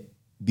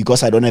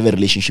because I don't have a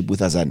relationship with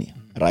Azania,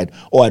 right?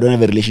 Or I don't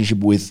have a relationship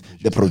with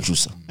the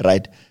producer,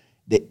 right?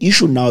 The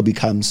issue now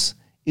becomes,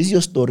 is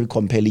your story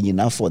compelling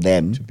enough for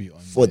them,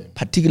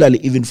 particularly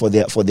even for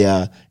their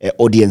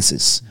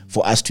audiences,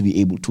 for us to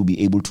be able to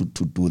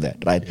do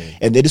that, right? Yeah.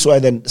 And that is why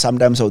then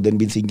sometimes I'll then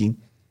be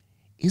thinking,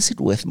 is it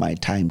worth my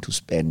time to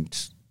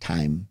spend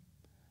time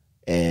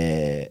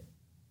PR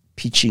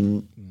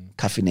pitching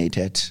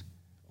caffeinated.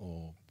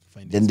 Or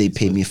Then they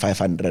pay me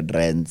 500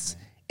 rands.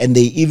 And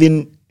they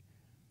even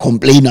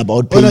complain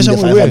about paying the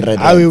 500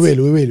 rands. We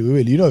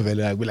will. You know,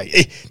 like, we're like,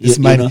 hey, this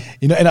You man, know?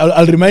 and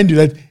I'll remind you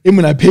that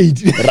when I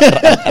paid,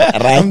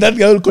 Right? that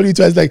guy will call you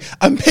twice, like,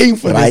 I'm paying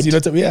for Right.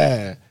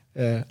 this.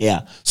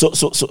 Yeah. So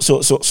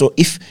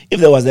if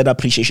there was that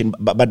appreciation,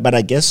 but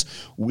I guess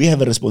we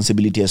have a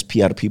responsibility as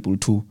PR people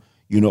to,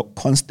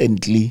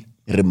 constantly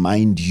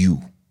remind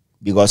you,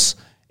 because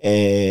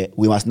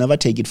we must never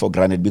take it for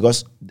granted,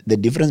 because the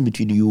difference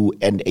between you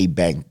and a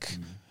bank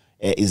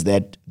is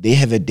that they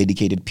have a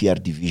dedicated PR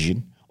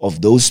division of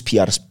those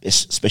PR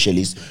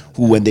specialists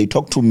who, when they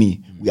talk to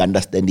me, we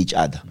understand each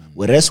other.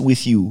 Whereas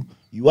with you,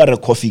 you are a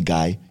coffee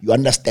guy, you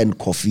understand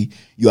coffee,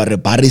 you are a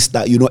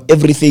barista, you know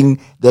everything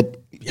that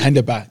Behind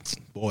the back,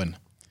 born.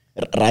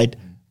 right?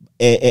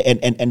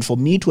 And for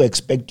me to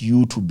expect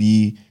you to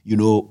be,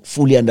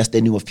 fully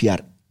understanding of PR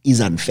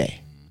is unfair,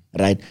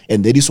 right?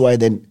 And that is why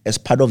then, as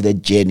part of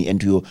that journey, and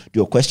to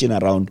your question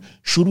around,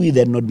 should we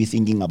then not be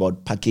thinking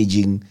about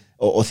packaging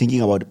or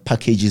thinking about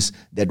packages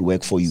that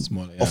work for you?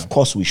 Smaller, yeah. Of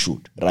course we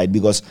should, right?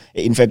 Because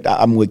in fact,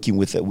 I'm working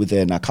with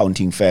an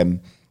accounting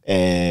firm.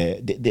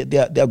 They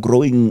are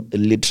growing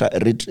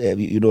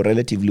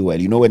relatively well.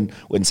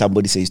 When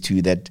somebody says to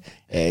you that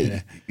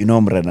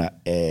Mrena,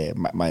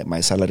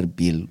 my salary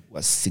bill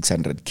was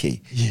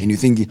 600K, and you're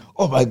thinking,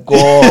 oh my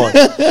god,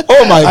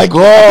 I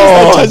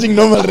start charging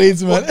normal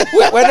rates, man.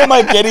 when am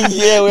I getting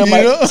here where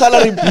my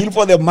salary bill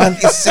for the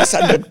month is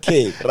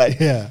 600K, right?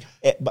 Yeah.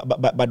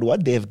 But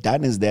what they have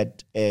done is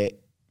that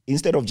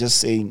instead of just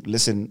saying,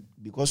 listen,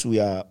 because we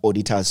are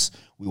auditors,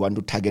 we want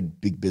to target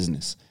big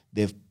business,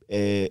 they've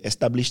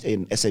established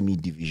an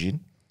SME division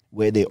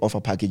where they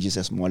offer packages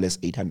as small as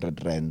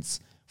 800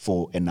 rands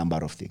for a number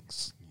of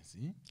things,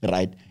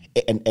 right?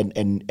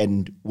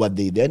 And what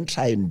they then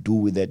try and do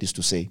with that is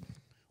to say,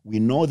 we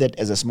know that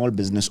as a small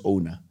business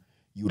owner,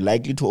 you're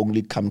likely to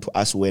only come to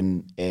us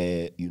when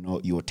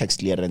your tax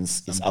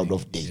clearance is out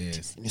of date.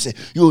 Yes. And you say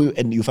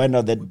and you find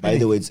out that, by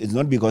the way, it's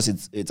not because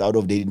it's out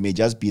of date. It may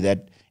just be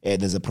that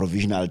there's a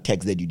provisional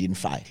tax that you didn't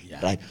file,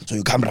 right? So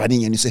you come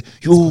running and you say,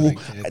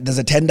 there's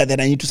a tender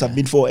that I need to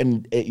submit for,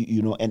 and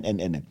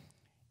and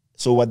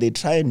so what they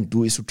try and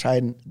do is to try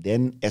and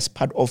then, as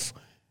part of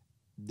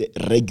the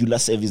regular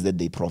service that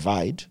they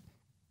provide,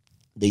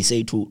 they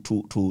say to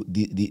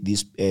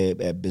these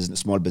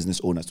small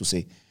business owners to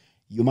say,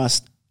 you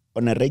must,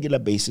 on a regular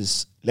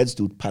basis, let's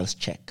do pulse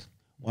check.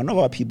 One of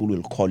our people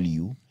will call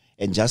you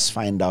and just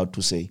find out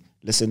to say,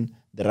 listen,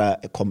 there are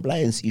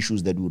compliance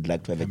issues that we would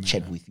like to have a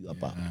chat with you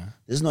about.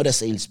 This is not a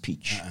sales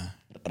pitch,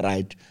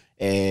 right?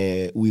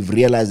 We've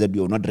realized that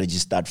you're not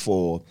registered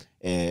for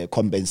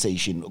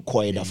compensation,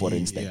 COIDA, for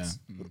instance,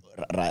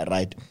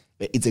 right?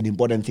 It's an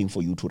important thing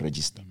for you to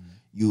register.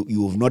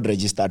 You've not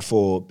registered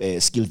for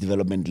skills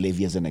development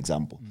levy, as an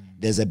example.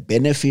 There's a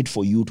benefit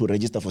for you to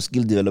register for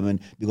skill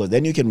development, because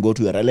then you can go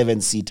to a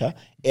relevant SETA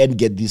and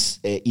get these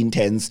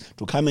interns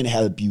to come and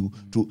help you.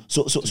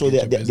 So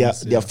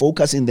they're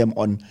focusing them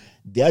on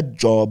their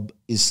job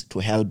is to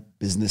help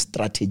business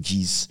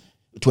strategies,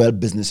 to help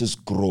businesses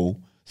grow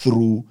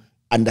through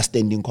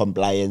understanding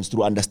compliance,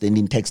 through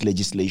understanding tax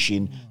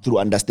legislation, through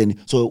understanding.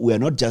 So we are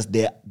not just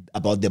there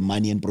about the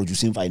money and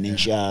producing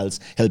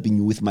financials, helping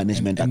you with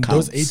management and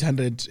accounts. Those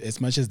 800,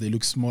 as much as they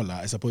look smaller,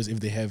 I suppose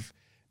if they have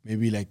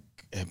maybe like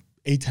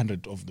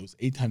 800 of those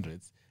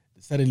 800s,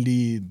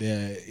 suddenly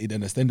it's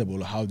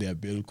understandable how their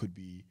bill could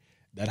be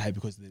that high,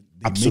 because they're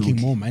making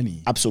more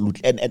money.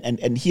 Absolutely.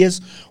 And here's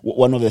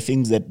one of the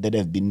things that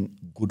have been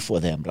good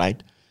for them,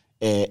 right?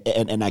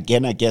 And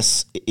again, I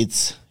guess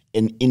it's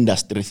an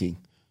industry thing.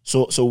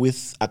 So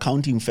with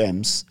accounting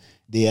firms,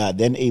 they are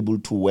then able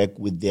to work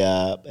with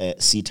their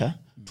SETA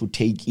to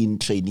take in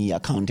trainee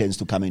accountants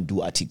to come and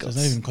do articles.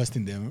 So it's not even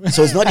costing them.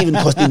 So it's not even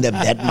costing them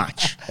that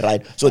much,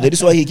 right? So that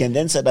is why he can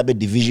then set up a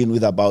division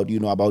with about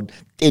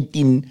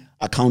 13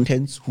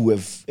 accountants who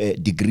have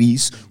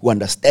degrees, who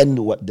understand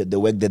what the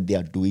work that they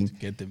are doing.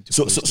 Get them to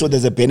so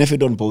there's a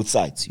benefit on both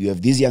sides. You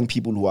have these young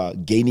people who are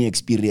gaining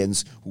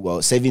experience, who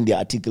are saving their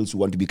articles, who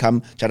want to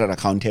become chartered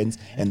accountants,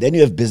 and then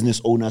you have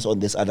business owners on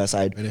this other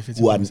side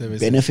who are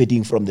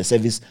benefiting from the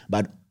service,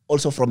 but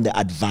also from the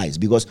advice.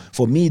 Because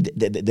for me,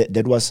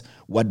 that was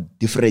what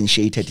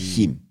differentiated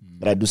him,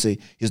 right? To say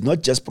he's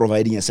not just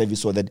providing a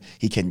service so that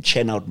he can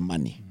churn out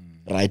money.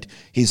 Right,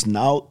 he's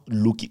now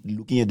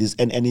looking at this,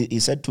 and he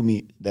said to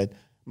me that,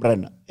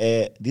 Mrana,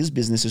 these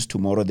businesses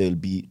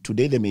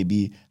today they may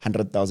be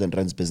 100,000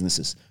 rands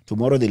businesses.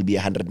 Tomorrow they'll be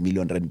 100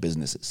 million rand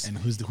businesses. And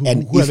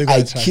who if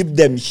I keep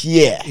them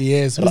here,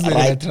 yes, who's they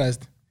gonna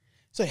trust?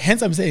 So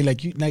hence I'm saying, like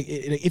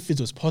if it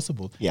was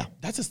possible,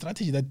 that's a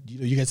strategy that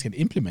you guys can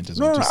implement as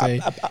well.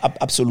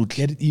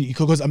 Absolutely.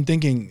 Because I'm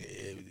thinking,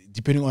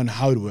 depending on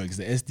how it works,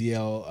 the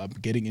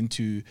SDL getting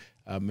into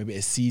maybe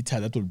a SETA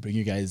that will bring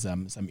you guys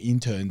some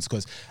interns,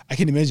 because I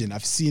can imagine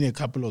I've seen a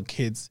couple of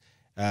kids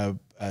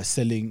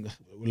selling,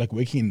 like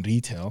working in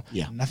retail.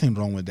 Nothing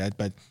wrong with that,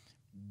 but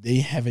they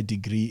have a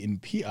degree in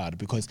PR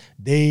because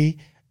they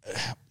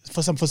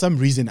for some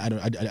reason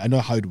I know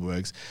how it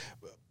works,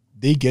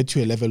 they get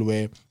to a level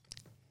where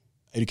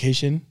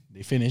education,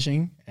 they're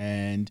finishing,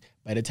 and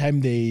by the time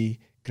they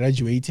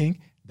graduating,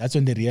 that's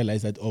when they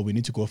realize that, we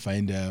need to go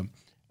find a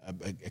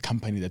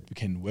company that we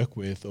can work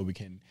with or we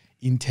can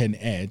intern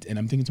at. And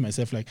I'm thinking to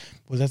myself, like,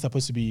 was that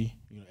supposed to be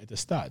at the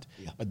start?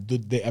 Yeah.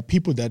 But there are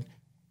people that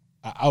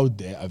are out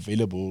there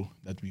available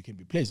that we can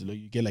replace.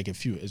 You get like a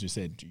few, as you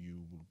said,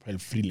 you probably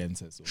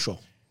freelancers or sure.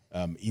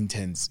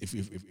 Interns, if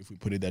we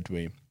put it that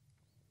way.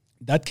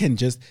 That can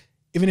just,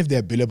 even if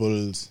their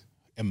billables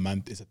a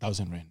month is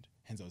 1,000 rand.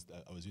 Hence,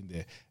 I was doing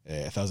the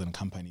 1,000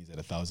 companies at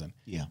 1,000.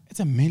 Yeah, it's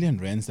 1 million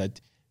rands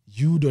that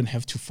you don't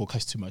have to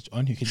focus too much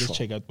on. You can just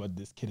check out what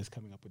this kid is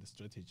coming up with a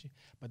strategy.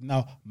 But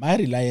now my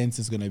reliance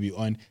is going to be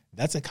on,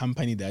 that's a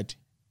company that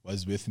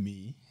was with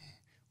me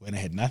when I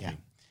had nothing. Yeah.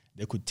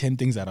 They could turn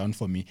things around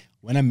for me.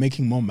 When I'm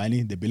making more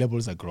money, the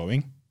billables are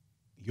growing.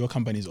 Your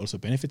company is also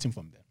benefiting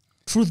from them.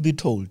 Truth be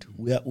told,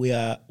 we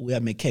are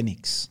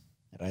mechanics,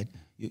 right?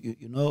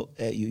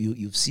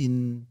 You've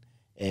seen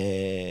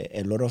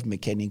a lot of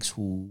mechanics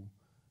who,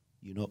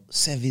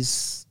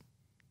 service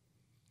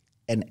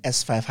an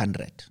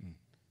S500,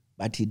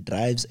 but he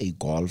drives a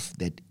Golf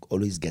that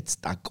always gets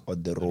stuck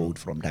on the road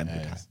from time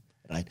to time,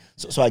 right?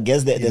 So I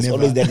guess there's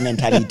always that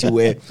mentality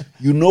where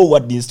you know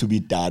what needs to be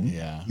done,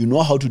 you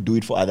know how to do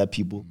it for other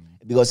people.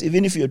 Because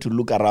even if you were to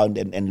look around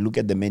and look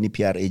at the many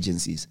PR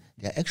agencies,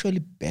 they're actually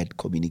bad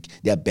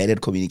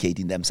at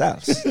communicating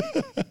themselves.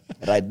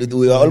 Right?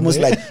 We are almost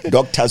like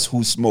doctors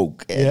who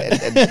smoke.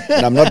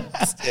 And I'm not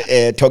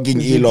talking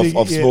ill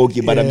of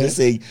smoking, but I'm just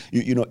saying,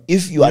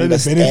 if you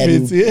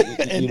understand,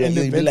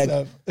 you'll be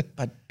like,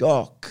 but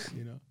doc,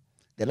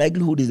 the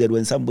likelihood is that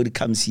when somebody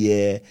comes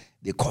here,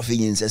 they're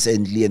coughing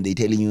incessantly and they're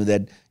telling you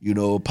that,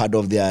 part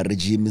of their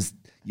regime is,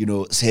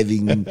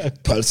 saving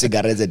 12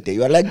 cigarettes a day.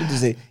 You are likely to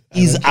say,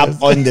 ease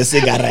up on the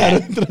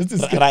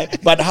cigarette. Right?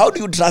 But how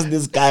do you trust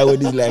this guy when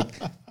he's like,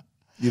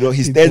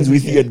 he stands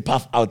with you and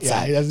puff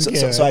outside? Yeah,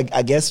 so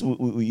I guess,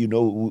 we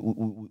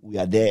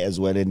are there as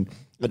well. And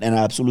I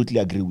absolutely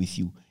agree with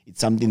you.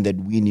 It's something that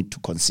we need to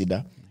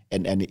consider,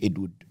 and it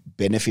would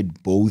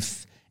benefit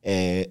both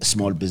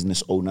small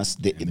business owners,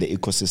 the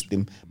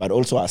ecosystem, but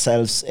also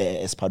ourselves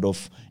as part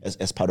of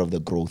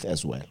the growth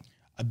as well.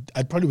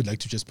 I probably would like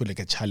to just put like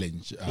a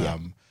challenge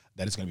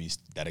that is going to be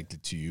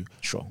directed to you.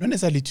 Sure. Not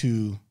necessarily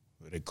to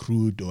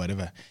recruit or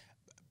whatever.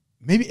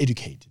 Maybe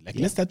educate.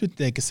 Let's start with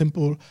like a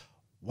simple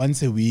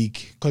once a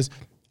week, because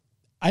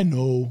I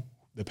know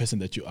the person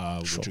that you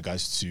are with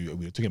regards to,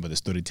 we were talking about the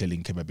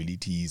storytelling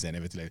capabilities and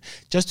everything like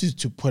that, just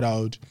to put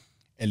out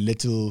a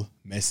little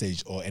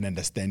message or an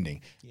understanding.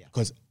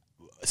 Because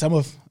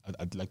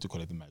I'd like to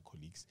call it my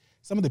colleagues,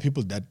 some of the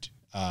people that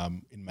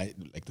in my,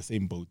 like the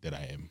same boat that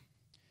I am,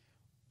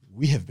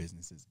 we have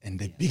businesses, and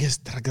the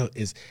biggest struggle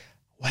is,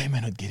 why am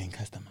I not getting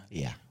customers?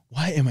 Yeah.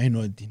 Why am I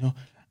not,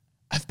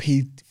 I've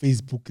paid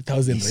Facebook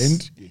 1,000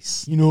 rand.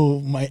 Yes.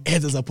 My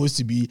ads are supposed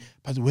to be,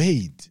 but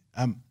wait,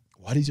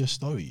 what is your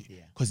story?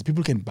 Because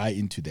people can buy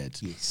into that.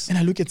 Yes. And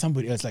I look at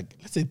somebody else, like,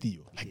 let's say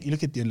Theo. You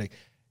look at Theo, like,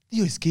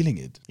 Theo is killing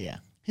it. Yeah.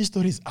 His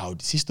story is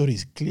out. His story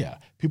is clear.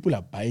 People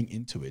are buying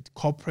into it.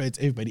 Corporates,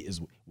 everybody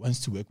wants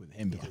to work with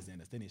him because they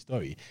understand his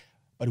story.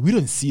 But we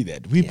don't see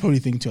that. We probably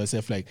think to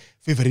ourselves like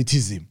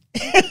favoritism,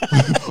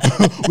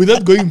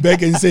 without going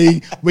back and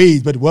saying,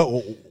 "Wait, but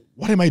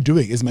what am I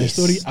doing? Is my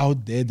story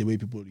out there the way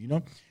people,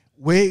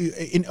 where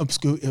in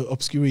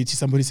obscurity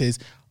somebody says,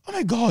 "Oh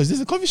my gosh, there's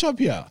a coffee shop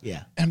here."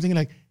 Yeah, and I'm thinking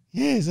like,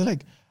 yes. They're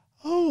like,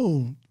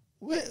 "Oh,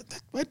 why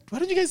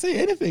don't you guys say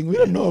anything? We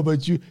don't know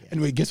about you."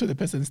 And guess where the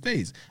person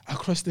stays?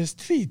 Across the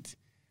street.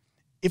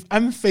 If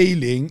I'm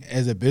failing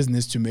as a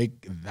business to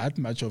make that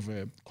much of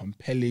a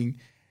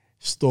compelling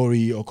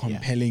story or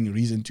compelling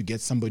reason to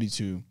get somebody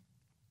to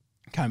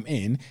come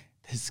in,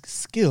 there's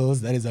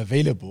skills that is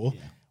available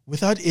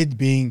without it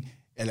being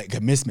like a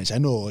mismatch. I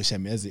know,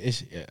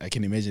 I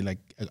can imagine, like,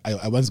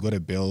 I once got a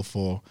bill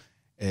for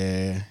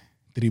a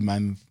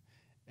 3-month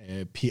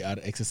PR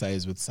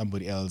exercise with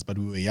somebody else, but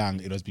we were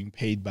young. It was being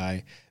paid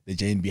by the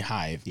JNB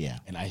Hive,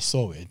 and I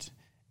saw it,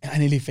 and I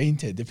nearly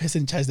fainted. The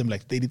person charged them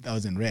like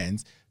 30,000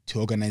 rands to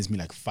organize me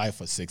like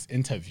 5 or 6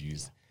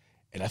 interviews,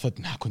 and I thought,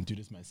 I couldn't do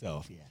this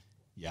myself.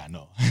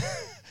 No.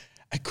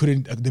 I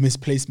couldn't, the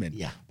misplacement.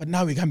 But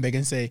now we come back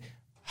and say,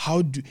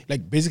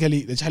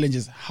 basically the challenge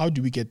is, how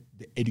do we get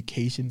the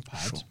education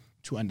part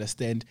to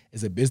understand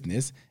as a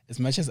business, as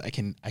much as I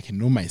can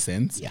know my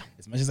sense,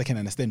 as much as I can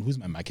understand whose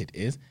my market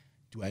is,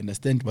 do I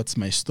understand what's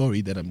my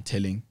story that I'm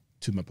telling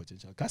to my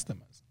potential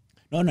customers?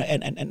 No,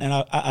 and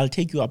I'll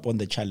take you up on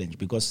the challenge,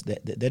 because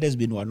that has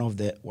been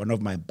one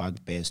of my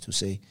bugbears to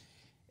say,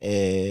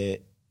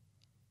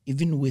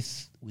 even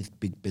with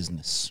big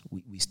business,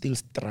 we still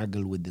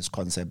struggle with this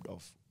concept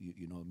of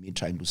me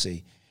trying to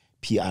say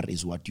PR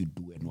is what you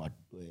do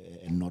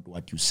and not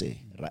what you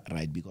say,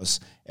 right? Because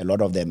a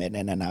lot of them,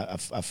 and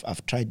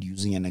I've tried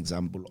using an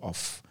example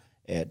of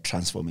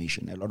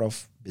transformation. A lot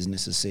of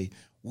businesses say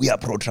we are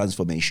pro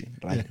transformation,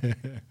 right?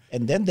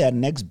 And then their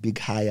next big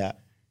hire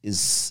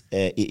is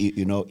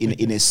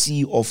in a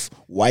sea of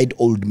white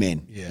old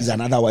men. Is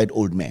another white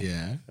old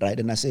man, right?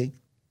 And I say,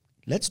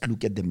 let's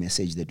look at the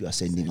message that you are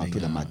sending out to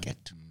the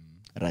market,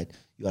 right?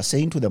 You are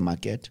saying to the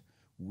market,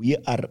 we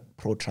are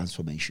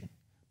pro-transformation.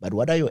 But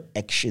what are your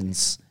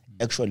actions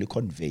actually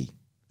convey,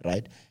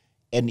 right?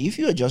 And if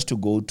you are just to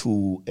go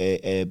to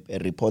a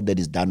report that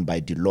is done by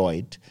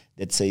Deloitte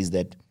that says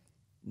that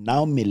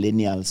now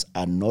millennials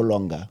are no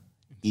longer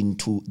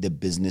into the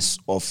business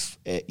of,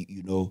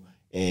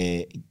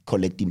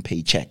 collecting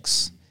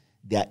paychecks.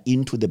 They are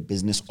into the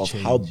business of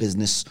how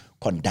business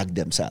conduct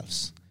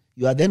themselves.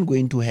 You are then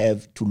going to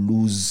have to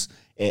lose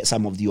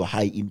some of your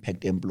high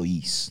impact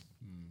employees,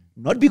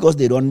 not because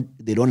they don't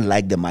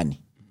like the money.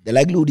 The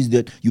likelihood is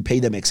that you pay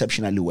them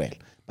exceptionally well,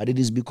 but it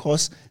is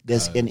because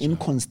there's an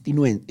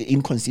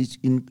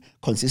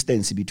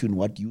inconsistency between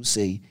what you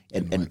say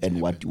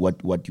and what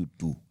you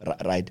do,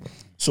 right?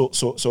 So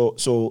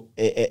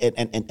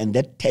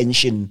that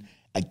tension.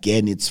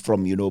 Again, it's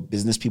from,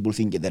 business people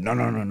thinking that,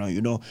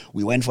 no,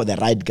 we went for the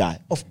right guy.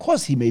 Of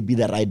course, he may be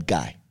the right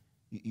guy,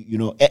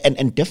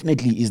 and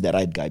definitely is the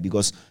right guy,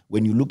 because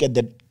when you look at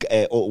that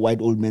white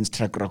old man's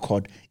track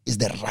record, is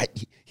the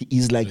right. He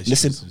is like,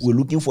 listen, we're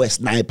looking for a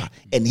sniper,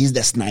 and he's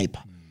the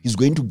sniper. He's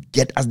going to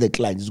get us the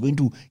client. He's going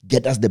to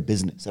get us the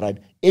business, right?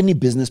 Any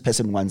business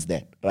person wants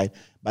that, right?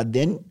 But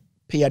then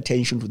pay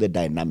attention to the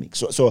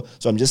dynamics. So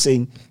I'm just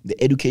saying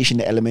the education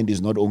element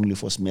is not only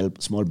for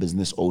small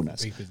business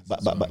owners,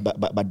 but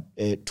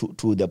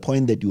to the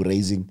point that you're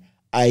raising,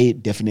 I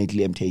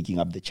definitely am taking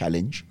up the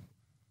challenge,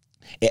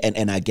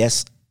 and I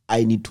guess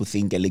I need to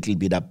think a little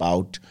bit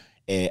about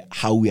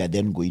how we are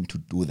then going to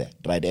do that,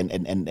 right?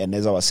 And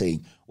as I was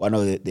saying, one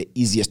of the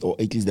easiest, or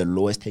at least the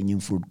lowest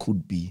hanging fruit,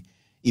 could be,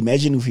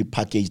 imagine if we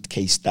packaged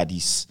case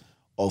studies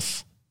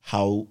of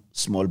how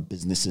small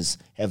businesses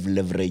have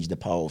leveraged the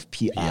power of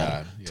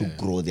PR to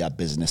grow their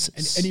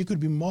businesses. And you could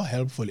be more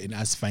helpful in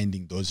us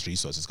finding those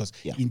resources, because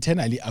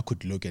internally I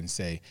could look and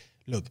say,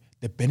 look,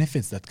 the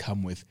benefits that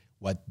come with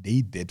what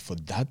they did for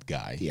that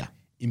guy,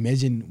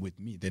 imagine with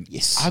me, then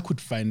I could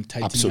find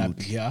tightening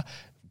up here,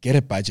 get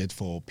a budget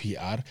for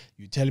PR.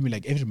 You tell me,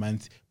 like, every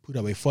month, put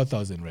away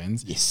 4,000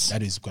 rands.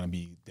 That is going to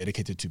be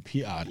dedicated to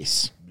PR.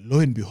 Lo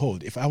and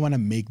behold, if I want to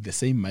make the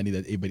same money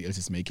that everybody else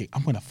is making,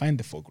 I'm going to find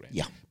the 4 grand.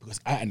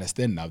 Because I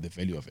understand now the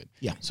value of it.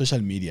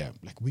 Social media,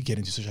 like, we get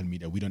into social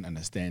media, we don't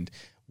understand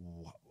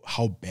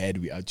how bad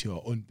we are to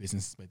our own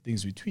business by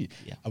things we tweet.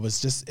 I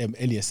was just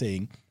earlier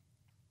saying,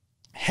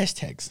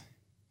 hashtags,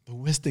 the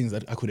worst things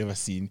that I could ever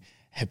seen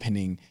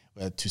happening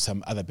to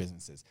some other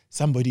businesses.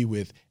 Somebody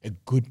with a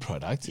good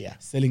product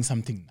selling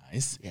something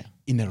nice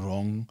in a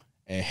wrong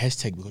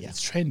hashtag because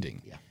it's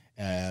trending.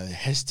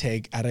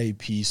 Hashtag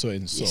RIP so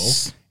and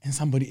so, and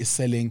somebody is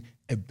selling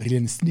a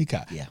brilliant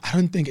sneaker. I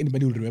don't think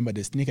anybody will remember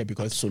the sneaker,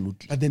 because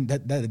but then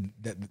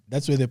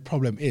that's where the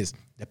problem is.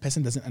 The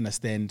person doesn't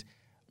understand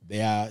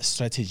their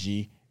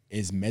strategy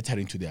is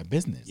mattering to their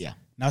business.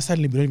 Now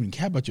suddenly we don't even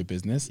care about your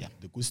business,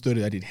 the good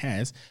story that it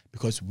has,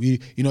 because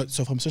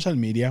so from social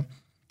media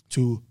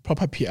to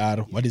proper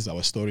PR, what is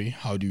our story?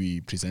 How do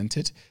we present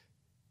it?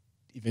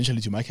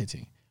 Eventually to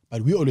marketing.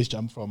 But we always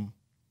jump from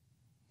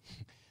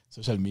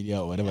social media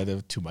or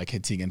whatever to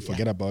marketing and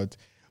forget about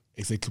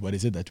exactly what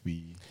is it that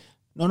we...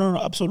 No,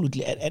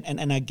 absolutely.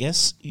 And I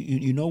guess,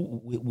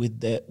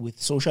 with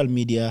social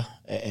media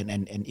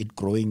and it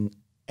growing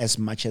as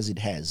much as it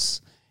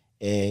has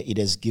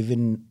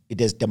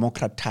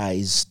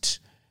democratized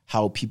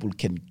how people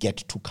can get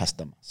to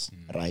customers,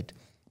 right?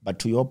 But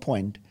to your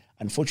point,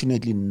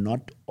 unfortunately,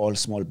 not all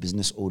small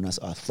business owners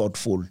are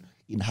thoughtful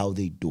in how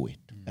they do it,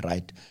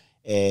 right?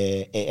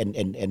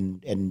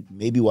 And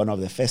maybe one of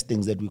the first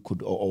things that we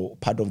could, or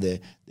part of the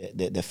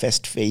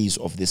first phase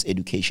of this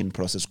education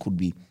process could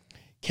be,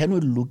 can we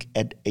look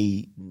at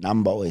a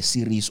number or a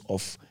series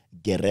of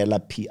guerrilla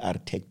PR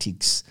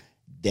tactics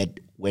that,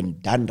 when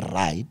done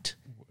right,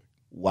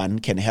 one,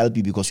 can help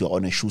you because you're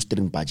on a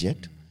shoestring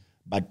budget,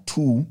 but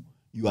two,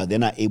 you are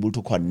then able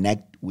to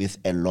connect with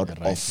a lot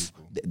of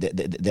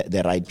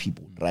the right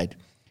people, right?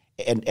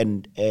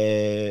 And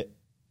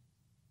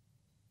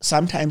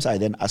sometimes I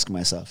then ask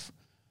myself,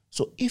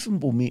 so if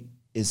Mpume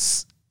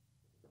is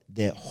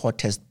the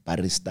hottest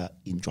barista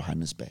in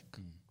Johannesburg,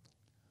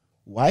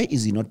 why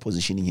is he not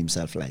positioning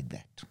himself like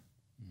that?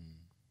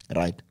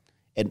 Right?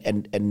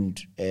 And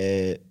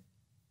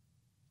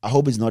I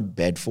hope it's not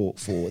bad for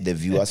the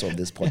viewers of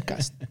this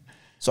podcast.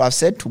 So I've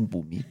said to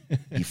Mpume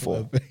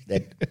before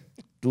that,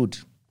 dude,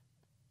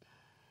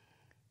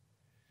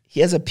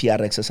 here's a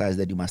PR exercise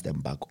that you must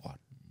embark on.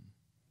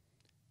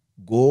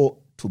 Go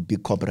to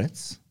big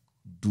corporates,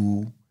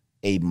 do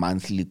a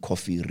monthly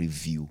coffee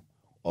review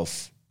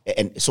of,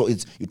 and so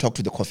you talk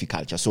to the coffee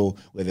culture. So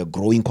we have a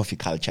growing coffee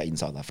culture in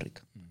South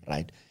Africa,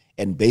 right?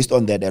 And based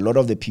on that, a lot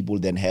of the people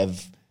then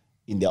have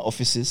in their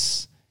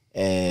offices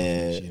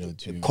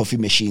coffee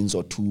machines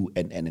or two,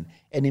 and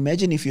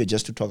imagine if you're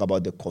just to talk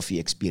about the coffee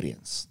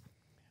experience.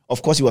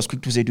 Of course, he was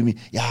quick to say to me,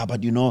 yeah,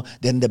 but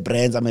then the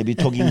brands, I may be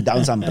talking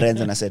down some brands.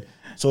 And I said,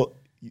 so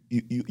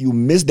you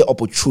miss the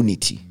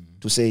opportunity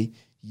to say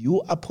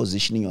you are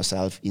positioning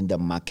yourself in the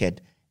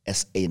market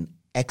as an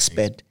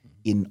expert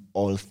in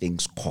all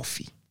things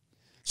coffee.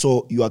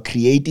 So you are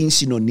creating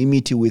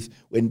synonymity with,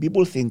 when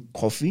people think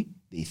coffee,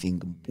 they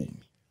think Mpume.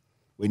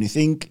 When you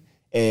think,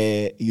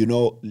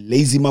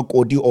 lazy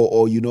makoti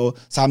or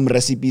some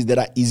recipes that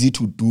are easy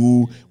to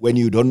do when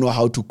you don't know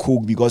how to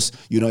cook because,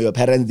 your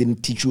parents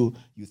didn't teach you,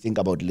 you think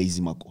about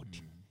lazy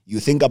makoti. You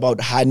think about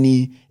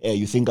honey,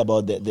 you think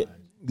about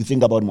you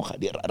think about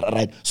mokhadi,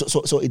 right?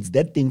 So it's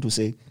that thing to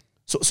say.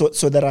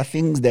 So there are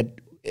things that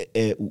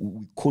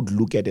we could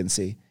look at and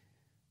say,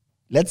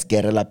 let's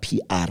guerrilla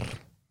PR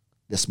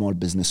the small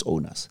business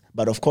owners.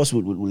 But of course,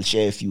 we'll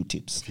share a few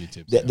tips.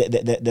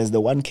 There's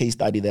the one case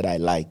study that I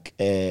like,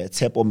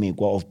 Tsepo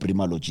Megwa of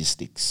Prima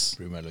Logistics.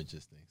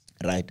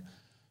 Right?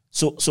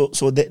 So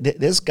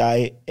this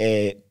guy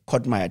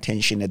caught my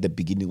attention at the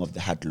beginning of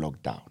the hard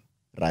lockdown,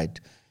 right?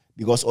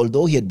 Because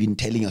although he had been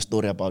telling a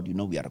story about,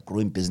 we are a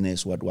growing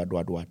business, what.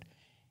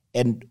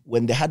 And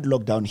when the hard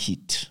lockdown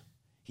hit,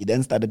 he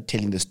then started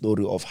telling the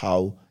story of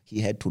how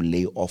he had to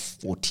lay off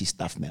 40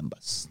 staff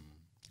members,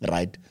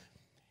 right?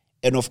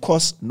 And of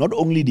course, not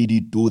only did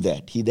he do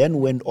that, he then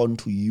went on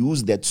to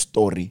use that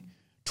story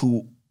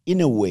to,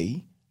 in a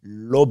way,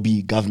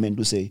 lobby government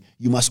to say,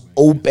 you must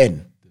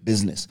open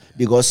business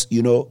because,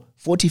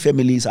 40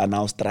 families are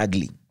now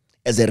struggling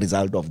as a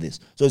result of this.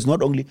 So it's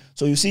not only,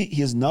 so you see,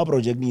 he's now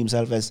projecting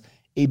himself as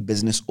a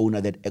business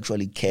owner that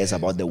actually cares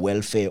about the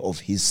welfare of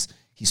his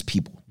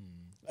people,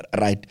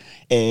 right?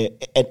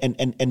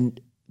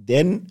 And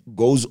then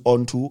goes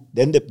on to,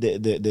 then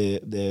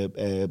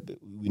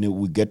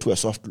we get to a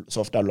softer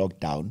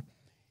lockdown.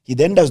 He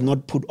then does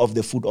not put off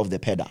the foot of the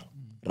pedal,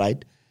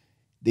 right?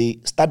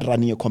 They start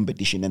running a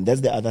competition. And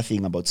that's the other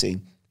thing about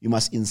saying, you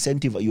must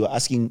incentivize. You are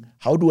asking,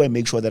 how do I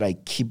make sure that I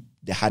keep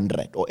the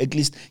 100 or at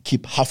least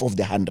keep half of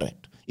the 100,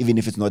 even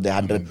if it's not the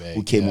 100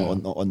 who came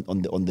on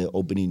the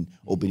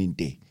opening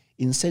day.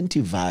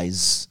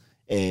 Incentivize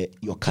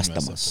your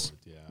customers,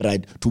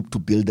 right, to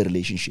build the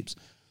relationships.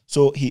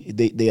 So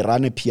they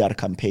run a PR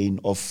campaign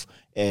of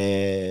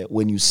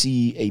when you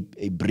see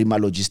a Brima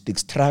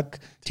Logistics truck,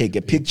 take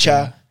a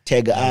picture,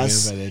 tag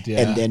us,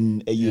 and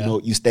then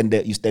you stand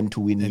to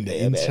win and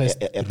the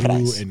interest a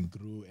prize.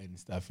 grew and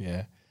stuff.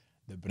 Yeah,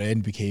 the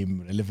brand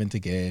became relevant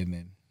again,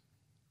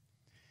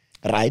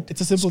 and right. It's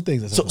a simple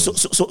thing.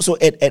 So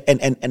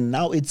and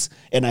now it's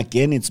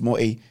more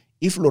a.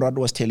 If Lerato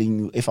was telling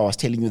you, if I was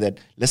telling you that,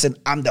 listen,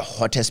 I'm the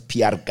hottest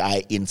PR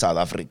guy in South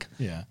Africa,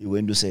 you're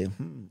going to say,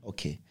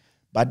 okay.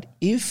 But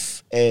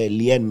if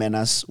Leanne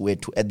Menas were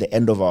to at the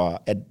end of our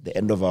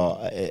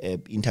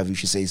interview,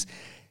 she says,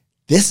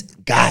 "This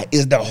guy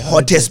is the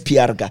hottest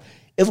PR guy."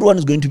 Everyone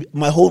is going to be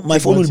my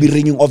phone will be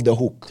ringing off the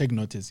hook. Take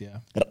notice, yeah.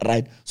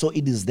 Right. So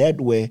it is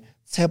that where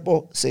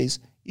Tsepo says,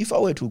 if I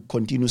were to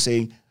continue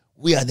saying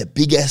we are the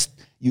biggest,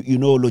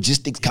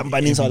 logistics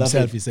company in South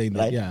Africa, is saying that,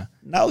 right? Yeah.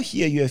 Now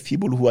here you have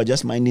people who are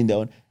just minding their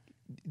own.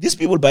 These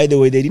people, by the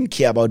way, they didn't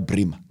care about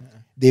Brima.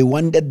 They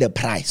wanted the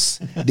price.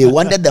 They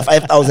wanted the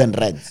 5,000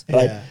 rands,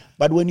 right? Yeah.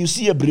 But when you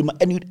see a Brima,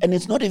 and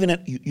it's not even,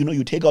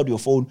 you take out your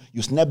phone,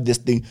 you snap this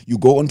thing, you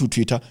go onto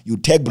Twitter, you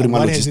tag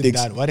Brima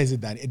Logistics. What has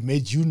it done? It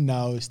made you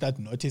now start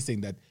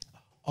noticing that,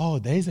 oh,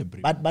 there is a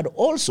Brima. But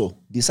also,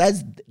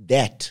 besides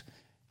that,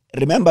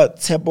 remember,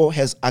 Tsepo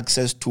has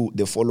access to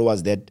the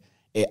followers that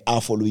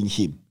are following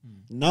him.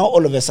 Now,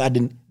 all of a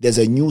sudden, there's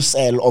a new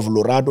cell of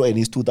Lerato and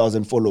his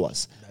 2,000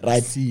 followers,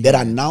 right? That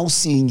are now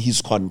seeing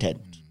his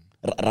content.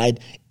 Right,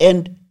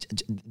 and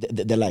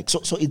the like.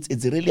 So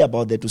it's really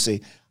about that to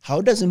say, how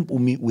does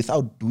Mpume,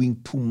 without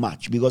doing too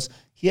much, because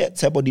here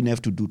Tsepo didn't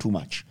have to do too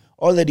much.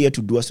 All that he had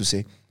to do was to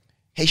say,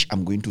 hey,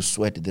 I'm going to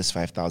sweat this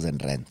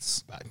 5,000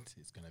 rands. But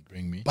it's going to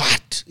bring me.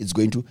 But it's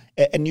going to,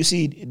 and you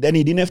see, then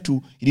he didn't have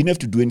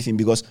to do anything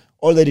because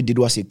all that he did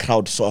was he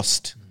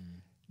crowdsourced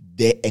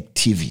the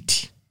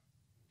activity.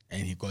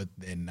 And he got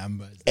the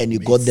numbers. And he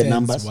got the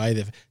numbers. Why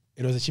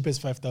it was the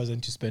cheapest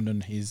 5,000 to spend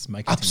on his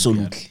marketing.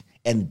 Absolutely. PR.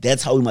 And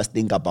that's how we must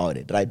think about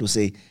it, right? To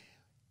say,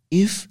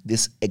 if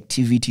this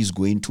activity is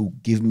going to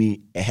give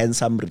me a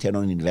handsome return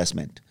on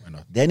investment,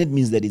 then it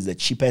means that it's the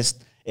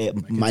cheapest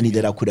money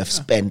that I could have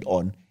spent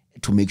on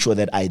to make sure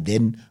that I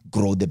then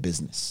grow the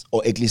business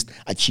or at least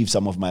achieve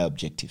some of my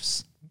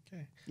objectives.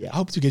 Okay. Yeah. I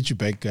hope to get you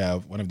back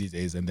one of these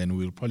days, and then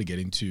we'll probably get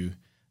into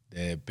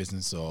the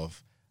business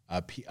of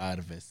PR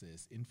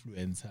versus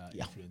influencer,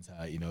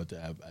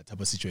 type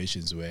of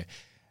situations where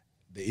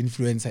the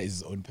influencer is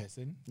his own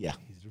person. Yeah.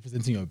 He's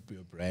representing your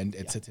brand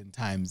at certain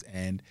times,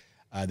 and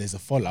there's a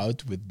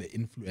fallout with the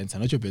influencer,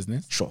 not your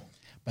business. Sure.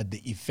 But the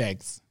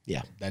effects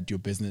that your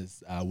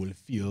business will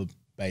feel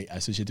by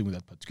associating with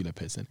that particular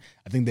person.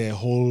 I think the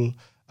whole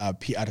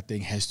PR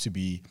thing has to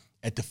be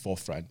at the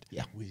forefront.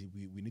 Yeah. We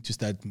need to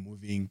start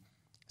moving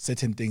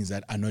certain things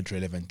that are not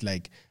relevant,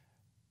 like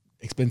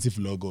expensive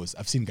logos.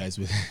 I've seen guys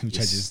with who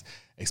charges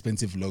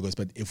expensive logos,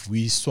 but if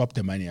we swap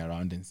the money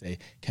around and say,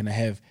 can I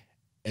have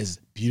as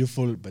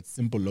beautiful but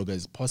simple logo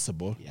as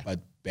possible, but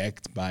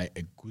backed by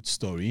a good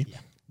story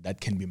that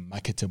can be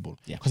marketable?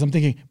 Because I'm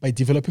thinking by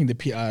developing the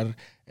PR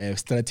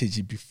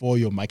strategy before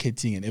your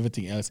marketing and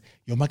everything else,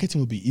 your marketing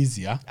will be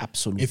easier.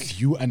 Absolutely. If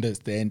you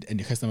understand and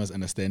your customers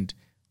understand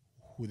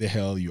who the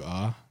hell you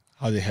are,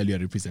 how the hell you are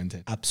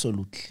represented.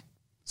 Absolutely.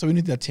 So we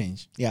need that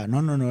change. Yeah, no,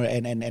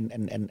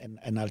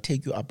 and I'll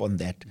take you up on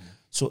that.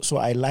 So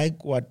I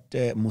like what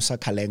Musa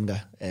Kalenga,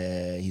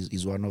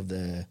 he's one of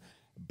the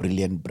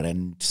brilliant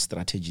brand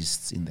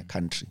strategists in the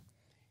country,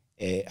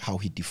 how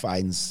he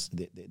defines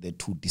the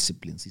two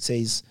disciplines. He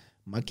says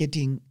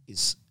marketing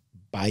is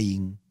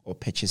buying or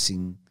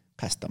purchasing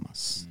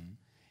customers,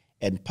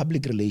 and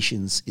public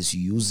relations is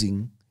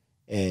using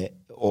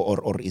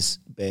or is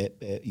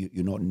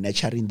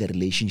nurturing the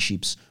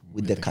relationships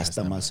with the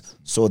customers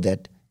so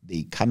that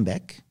they come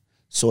back,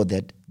 so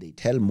that they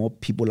tell more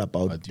people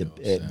about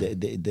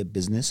the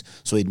business.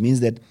 So it means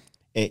that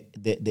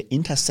the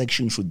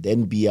intersection should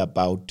then be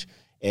about,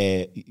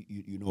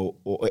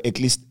 or at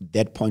least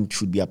that point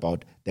should be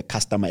about the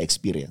customer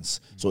experience.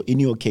 So in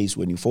your case,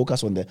 when you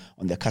focus on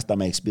the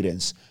customer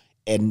experience,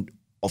 and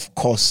of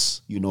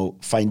course,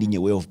 finding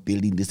a way of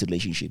building these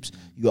relationships,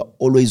 you are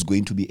always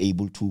going to be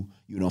able to,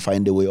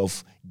 find a way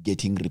of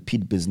getting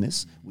repeat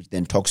business, which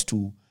then talks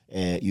to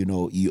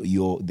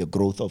the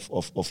growth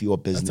of your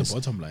business. That's the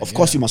bottom line. Of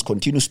course, you must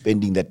continue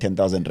spending that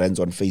 10,000 rands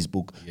on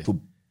Facebook to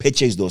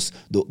purchase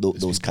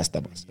those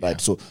customers, right?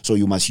 So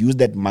you must use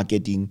that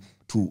marketing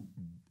to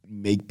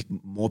make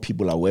more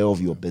people aware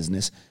of your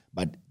business,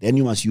 but then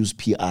you must use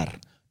PR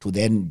to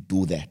then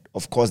do that.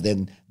 Of course,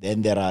 then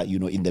there are,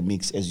 in the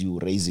mix as you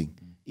raising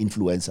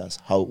influencers.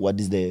 What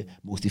is the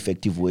most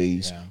effective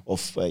ways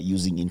of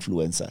using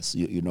influencers?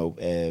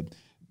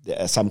 There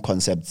are some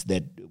concepts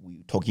that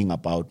we're talking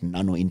about: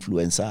 nano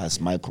influencers,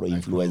 micro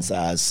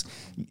influencers,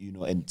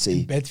 and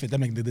say bad fit. I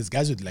mean, there's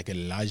guys with like a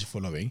large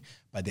following,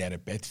 but they are a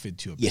bad fit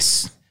to your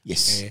business.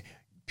 Yes.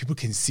 People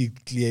can see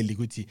clearly.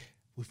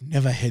 We've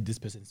never heard this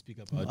person speak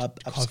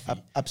about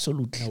coffee.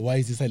 Absolutely. Now, why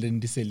is this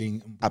island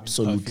selling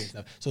absolutely coffee and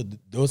stuff? So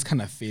those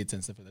kind of fits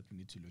and stuff like that we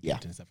need to look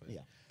at and stuff like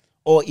that.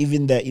 Or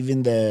even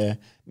the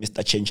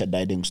Mr. Chencha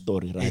Diding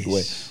story, right?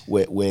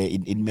 Where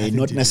it may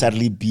not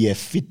necessarily be a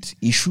fit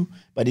issue,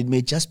 but it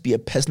may just be a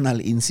personal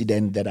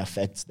incident that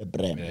affects the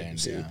brand.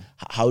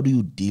 How do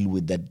you deal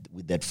with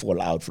that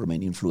fallout from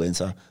an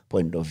influencer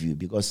point of view?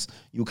 Because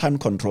you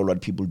can't control what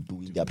people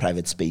do in their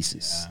private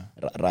spaces,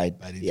 right?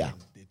 But it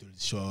will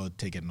sure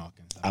take a knock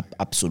and stuff.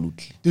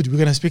 Absolutely. Dude, we're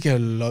going to speak a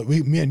lot.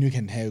 Me and you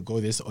can go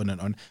this on and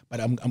on.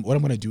 But what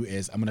I'm going to do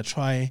is I'm going to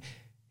try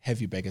have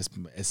you back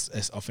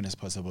as often as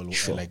possible.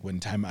 Sure. Like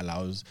when time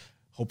allows,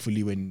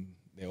 hopefully when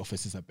the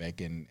offices are back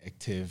and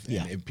active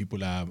and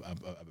people are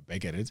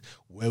back at it,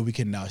 where we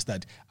can now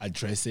start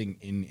addressing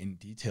in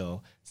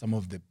detail some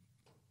of the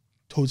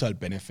total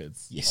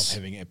benefits of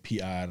having a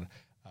PR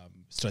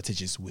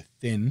strategist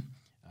within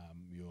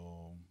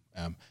your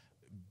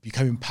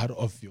becoming part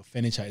of your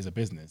furniture as a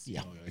business,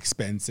 your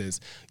expenses.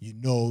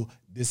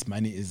 This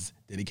money is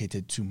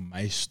dedicated to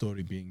my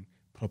story being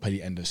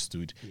properly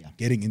understood.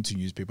 Getting into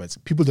newspapers,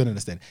 people don't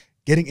understand.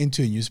 Getting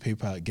into a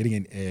newspaper,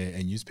 getting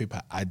a newspaper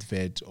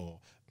advert or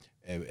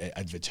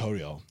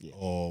advertorial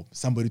or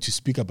somebody to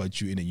speak about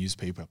you in a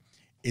newspaper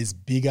is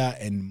bigger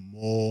and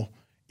more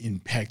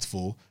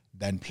impactful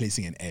than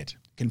placing an ad.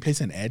 You can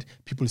place an ad,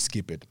 people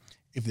skip it.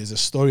 If there's a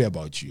story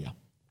about you,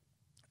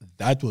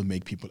 that will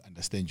make people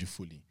understand you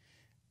fully.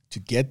 To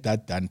get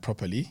that done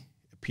properly,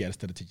 a PR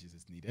strategist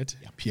is needed,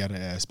 a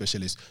PR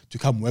specialist to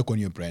come work on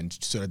your brand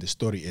so that the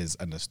story is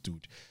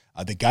understood.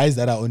 The guys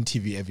that are on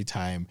TV every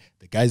time,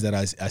 the guys that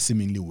are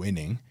seemingly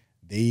winning,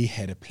 they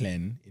had a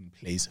plan in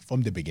place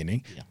from the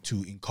beginning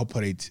to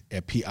incorporate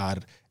a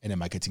PR and a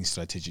marketing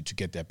strategy to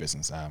get their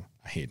business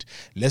ahead.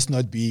 Let's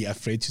not be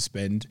afraid to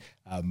spend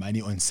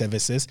money on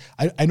services.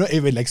 I know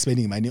everyone likes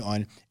spending money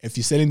on, if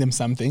you're selling them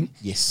something,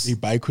 they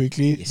buy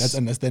quickly, that's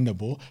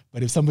understandable.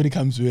 But if somebody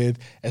comes with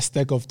a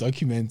stack of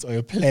documents or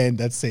a plan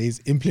that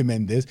says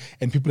implement this,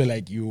 and people are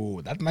like,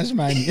 that much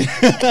money,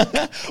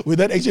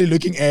 without actually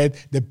looking at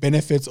the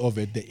benefits of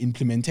it, the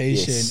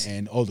implementation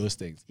and all those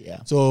things.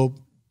 So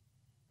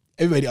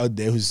everybody out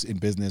there who's in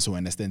business, who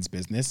understands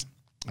business,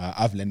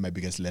 I've learned my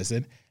biggest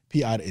lesson.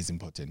 PR is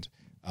important.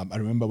 I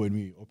remember when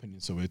we opened in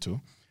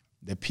Soweto,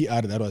 the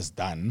PR that was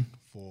done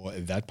for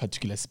that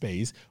particular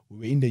space, we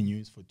were in the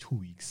news for 2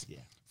 weeks.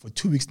 For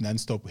 2 weeks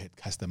non-stop, we had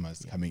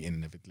customers coming in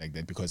and everything like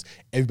that because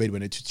everybody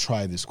wanted to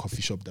try this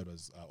coffee shop that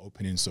was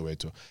open in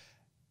Soweto.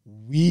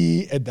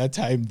 We, at that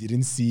time,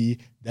 didn't see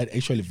that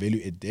actual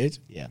value it did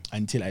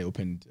until I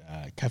opened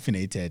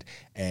Caffeinated,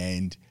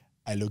 and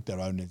I looked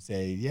around and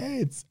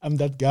said, I'm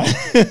that guy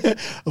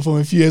from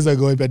a few years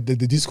ago, but the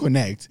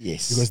disconnect.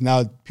 Because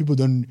now people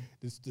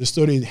the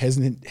story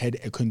hasn't had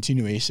a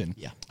continuation.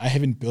 I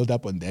haven't built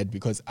up on that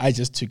because I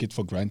just took it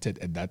for granted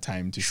at that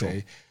time to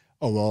say,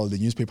 oh, well, the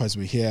newspapers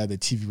were here, the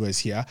TV was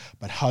here,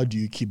 but how do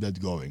you keep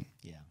that going?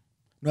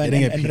 No,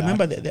 and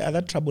remember, the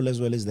other trouble as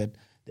well is that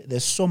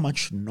there's so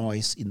much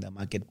noise in the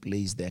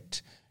marketplace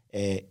that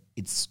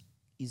it's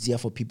easier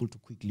for people to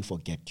quickly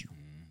forget you,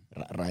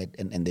 right?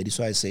 And that is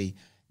why I say,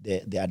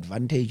 the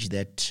advantage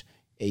that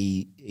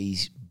a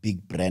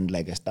big brand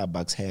like a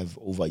Starbucks have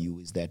over you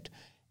is that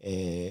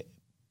they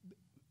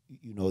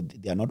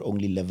are not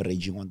only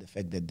leveraging on the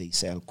fact that they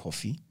sell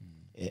coffee,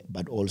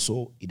 but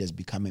also it has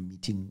become a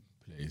meeting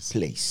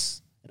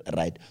place.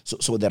 Right.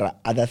 So there are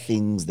other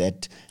things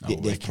that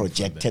they've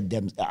projected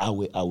them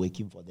are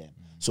working for them.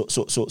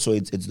 So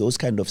it's those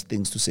kind of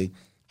things to say,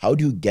 how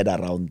do you get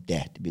around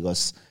that?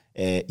 Because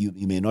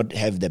you may not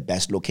have the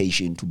best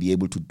location to be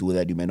able to do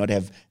that. You may not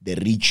have the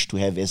reach to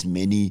have as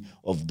many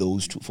of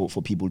those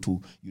for people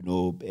to,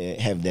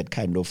 have that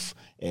kind of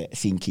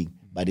thinking.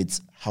 But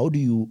it's how do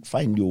you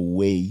find your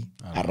way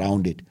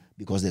around it?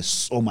 Because there's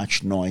so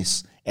much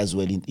noise as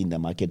well in the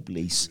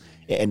marketplace.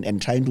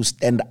 And trying to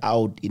stand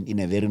out in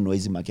a very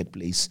noisy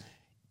marketplace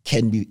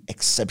can be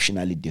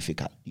exceptionally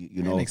difficult,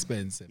 you know. And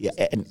expensive. Yeah,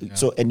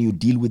 and you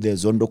deal with the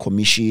Zondo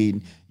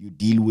Commission, you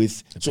deal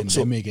with the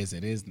pandemic as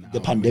it is now. The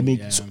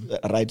pandemic,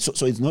 right?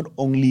 So it's not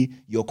only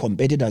your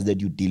competitors that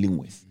you're dealing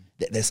with.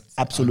 There's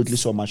absolutely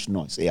so much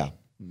noise. Yeah.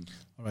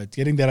 All right,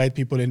 getting the right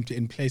people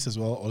in place as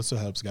well also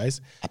helps,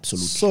 guys.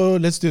 Absolutely. So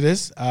let's do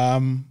this.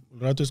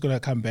 Lerato is going to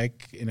come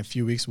back in a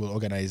few weeks. We'll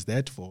organize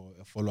that for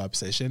a follow-up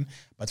session.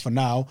 But for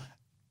now,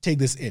 take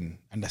this in,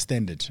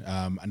 understand it,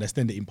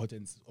 understand the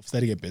importance of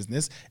starting a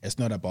business. It's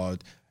not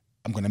about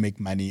I'm going to make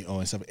money,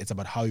 or it's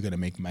about how you're going to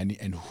make money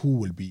and who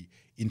will be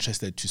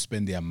interested to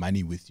spend their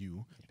money with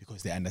you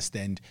because they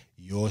understand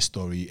your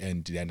story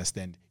and they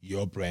understand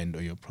your brand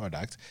or your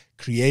product.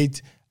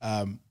 Create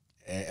a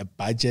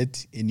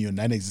budget in your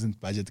non-existent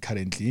budget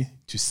currently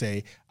to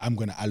say, I'm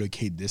going to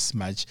allocate this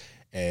much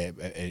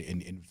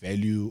in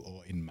value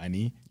or in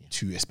money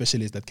to a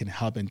specialist that can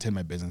help and turn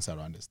my business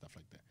around and stuff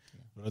like that.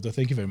 Lerato,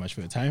 thank you very much for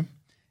your time.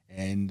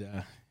 And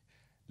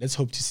let's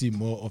hope to see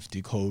more of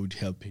Decode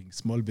helping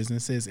small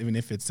businesses, even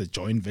if it's a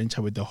joint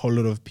venture with a whole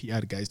lot of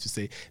PR guys to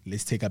say,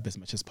 let's take up as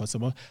much as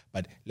possible.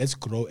 But let's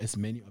grow as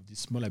many of these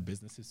smaller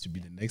businesses to be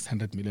the next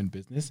 100 million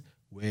business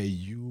where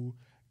you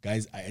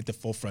guys are at the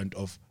forefront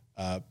of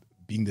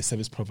being the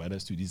service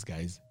providers to these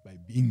guys by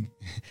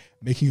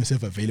making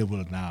yourself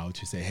available now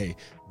to say, hey,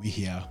 we're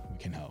here, we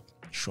can help.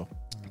 Sure.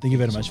 Thank you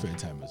very much for your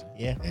time.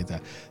 Yeah. And,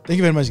 thank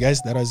you very much,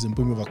 guys. That was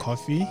Mpume Over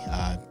Coffee.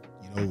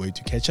 You know where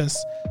to catch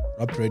us.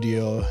 Rob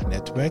Radio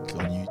Network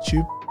on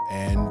YouTube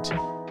and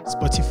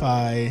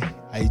Spotify,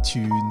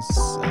 iTunes,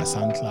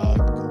 SoundCloud,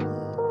 Google,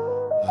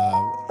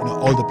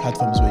 all the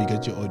platforms where you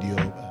get your audio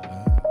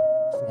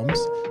from.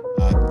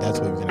 That's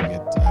where we're going to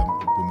get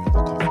Mpume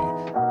Over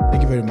Coffee.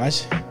 Thank you very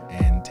much.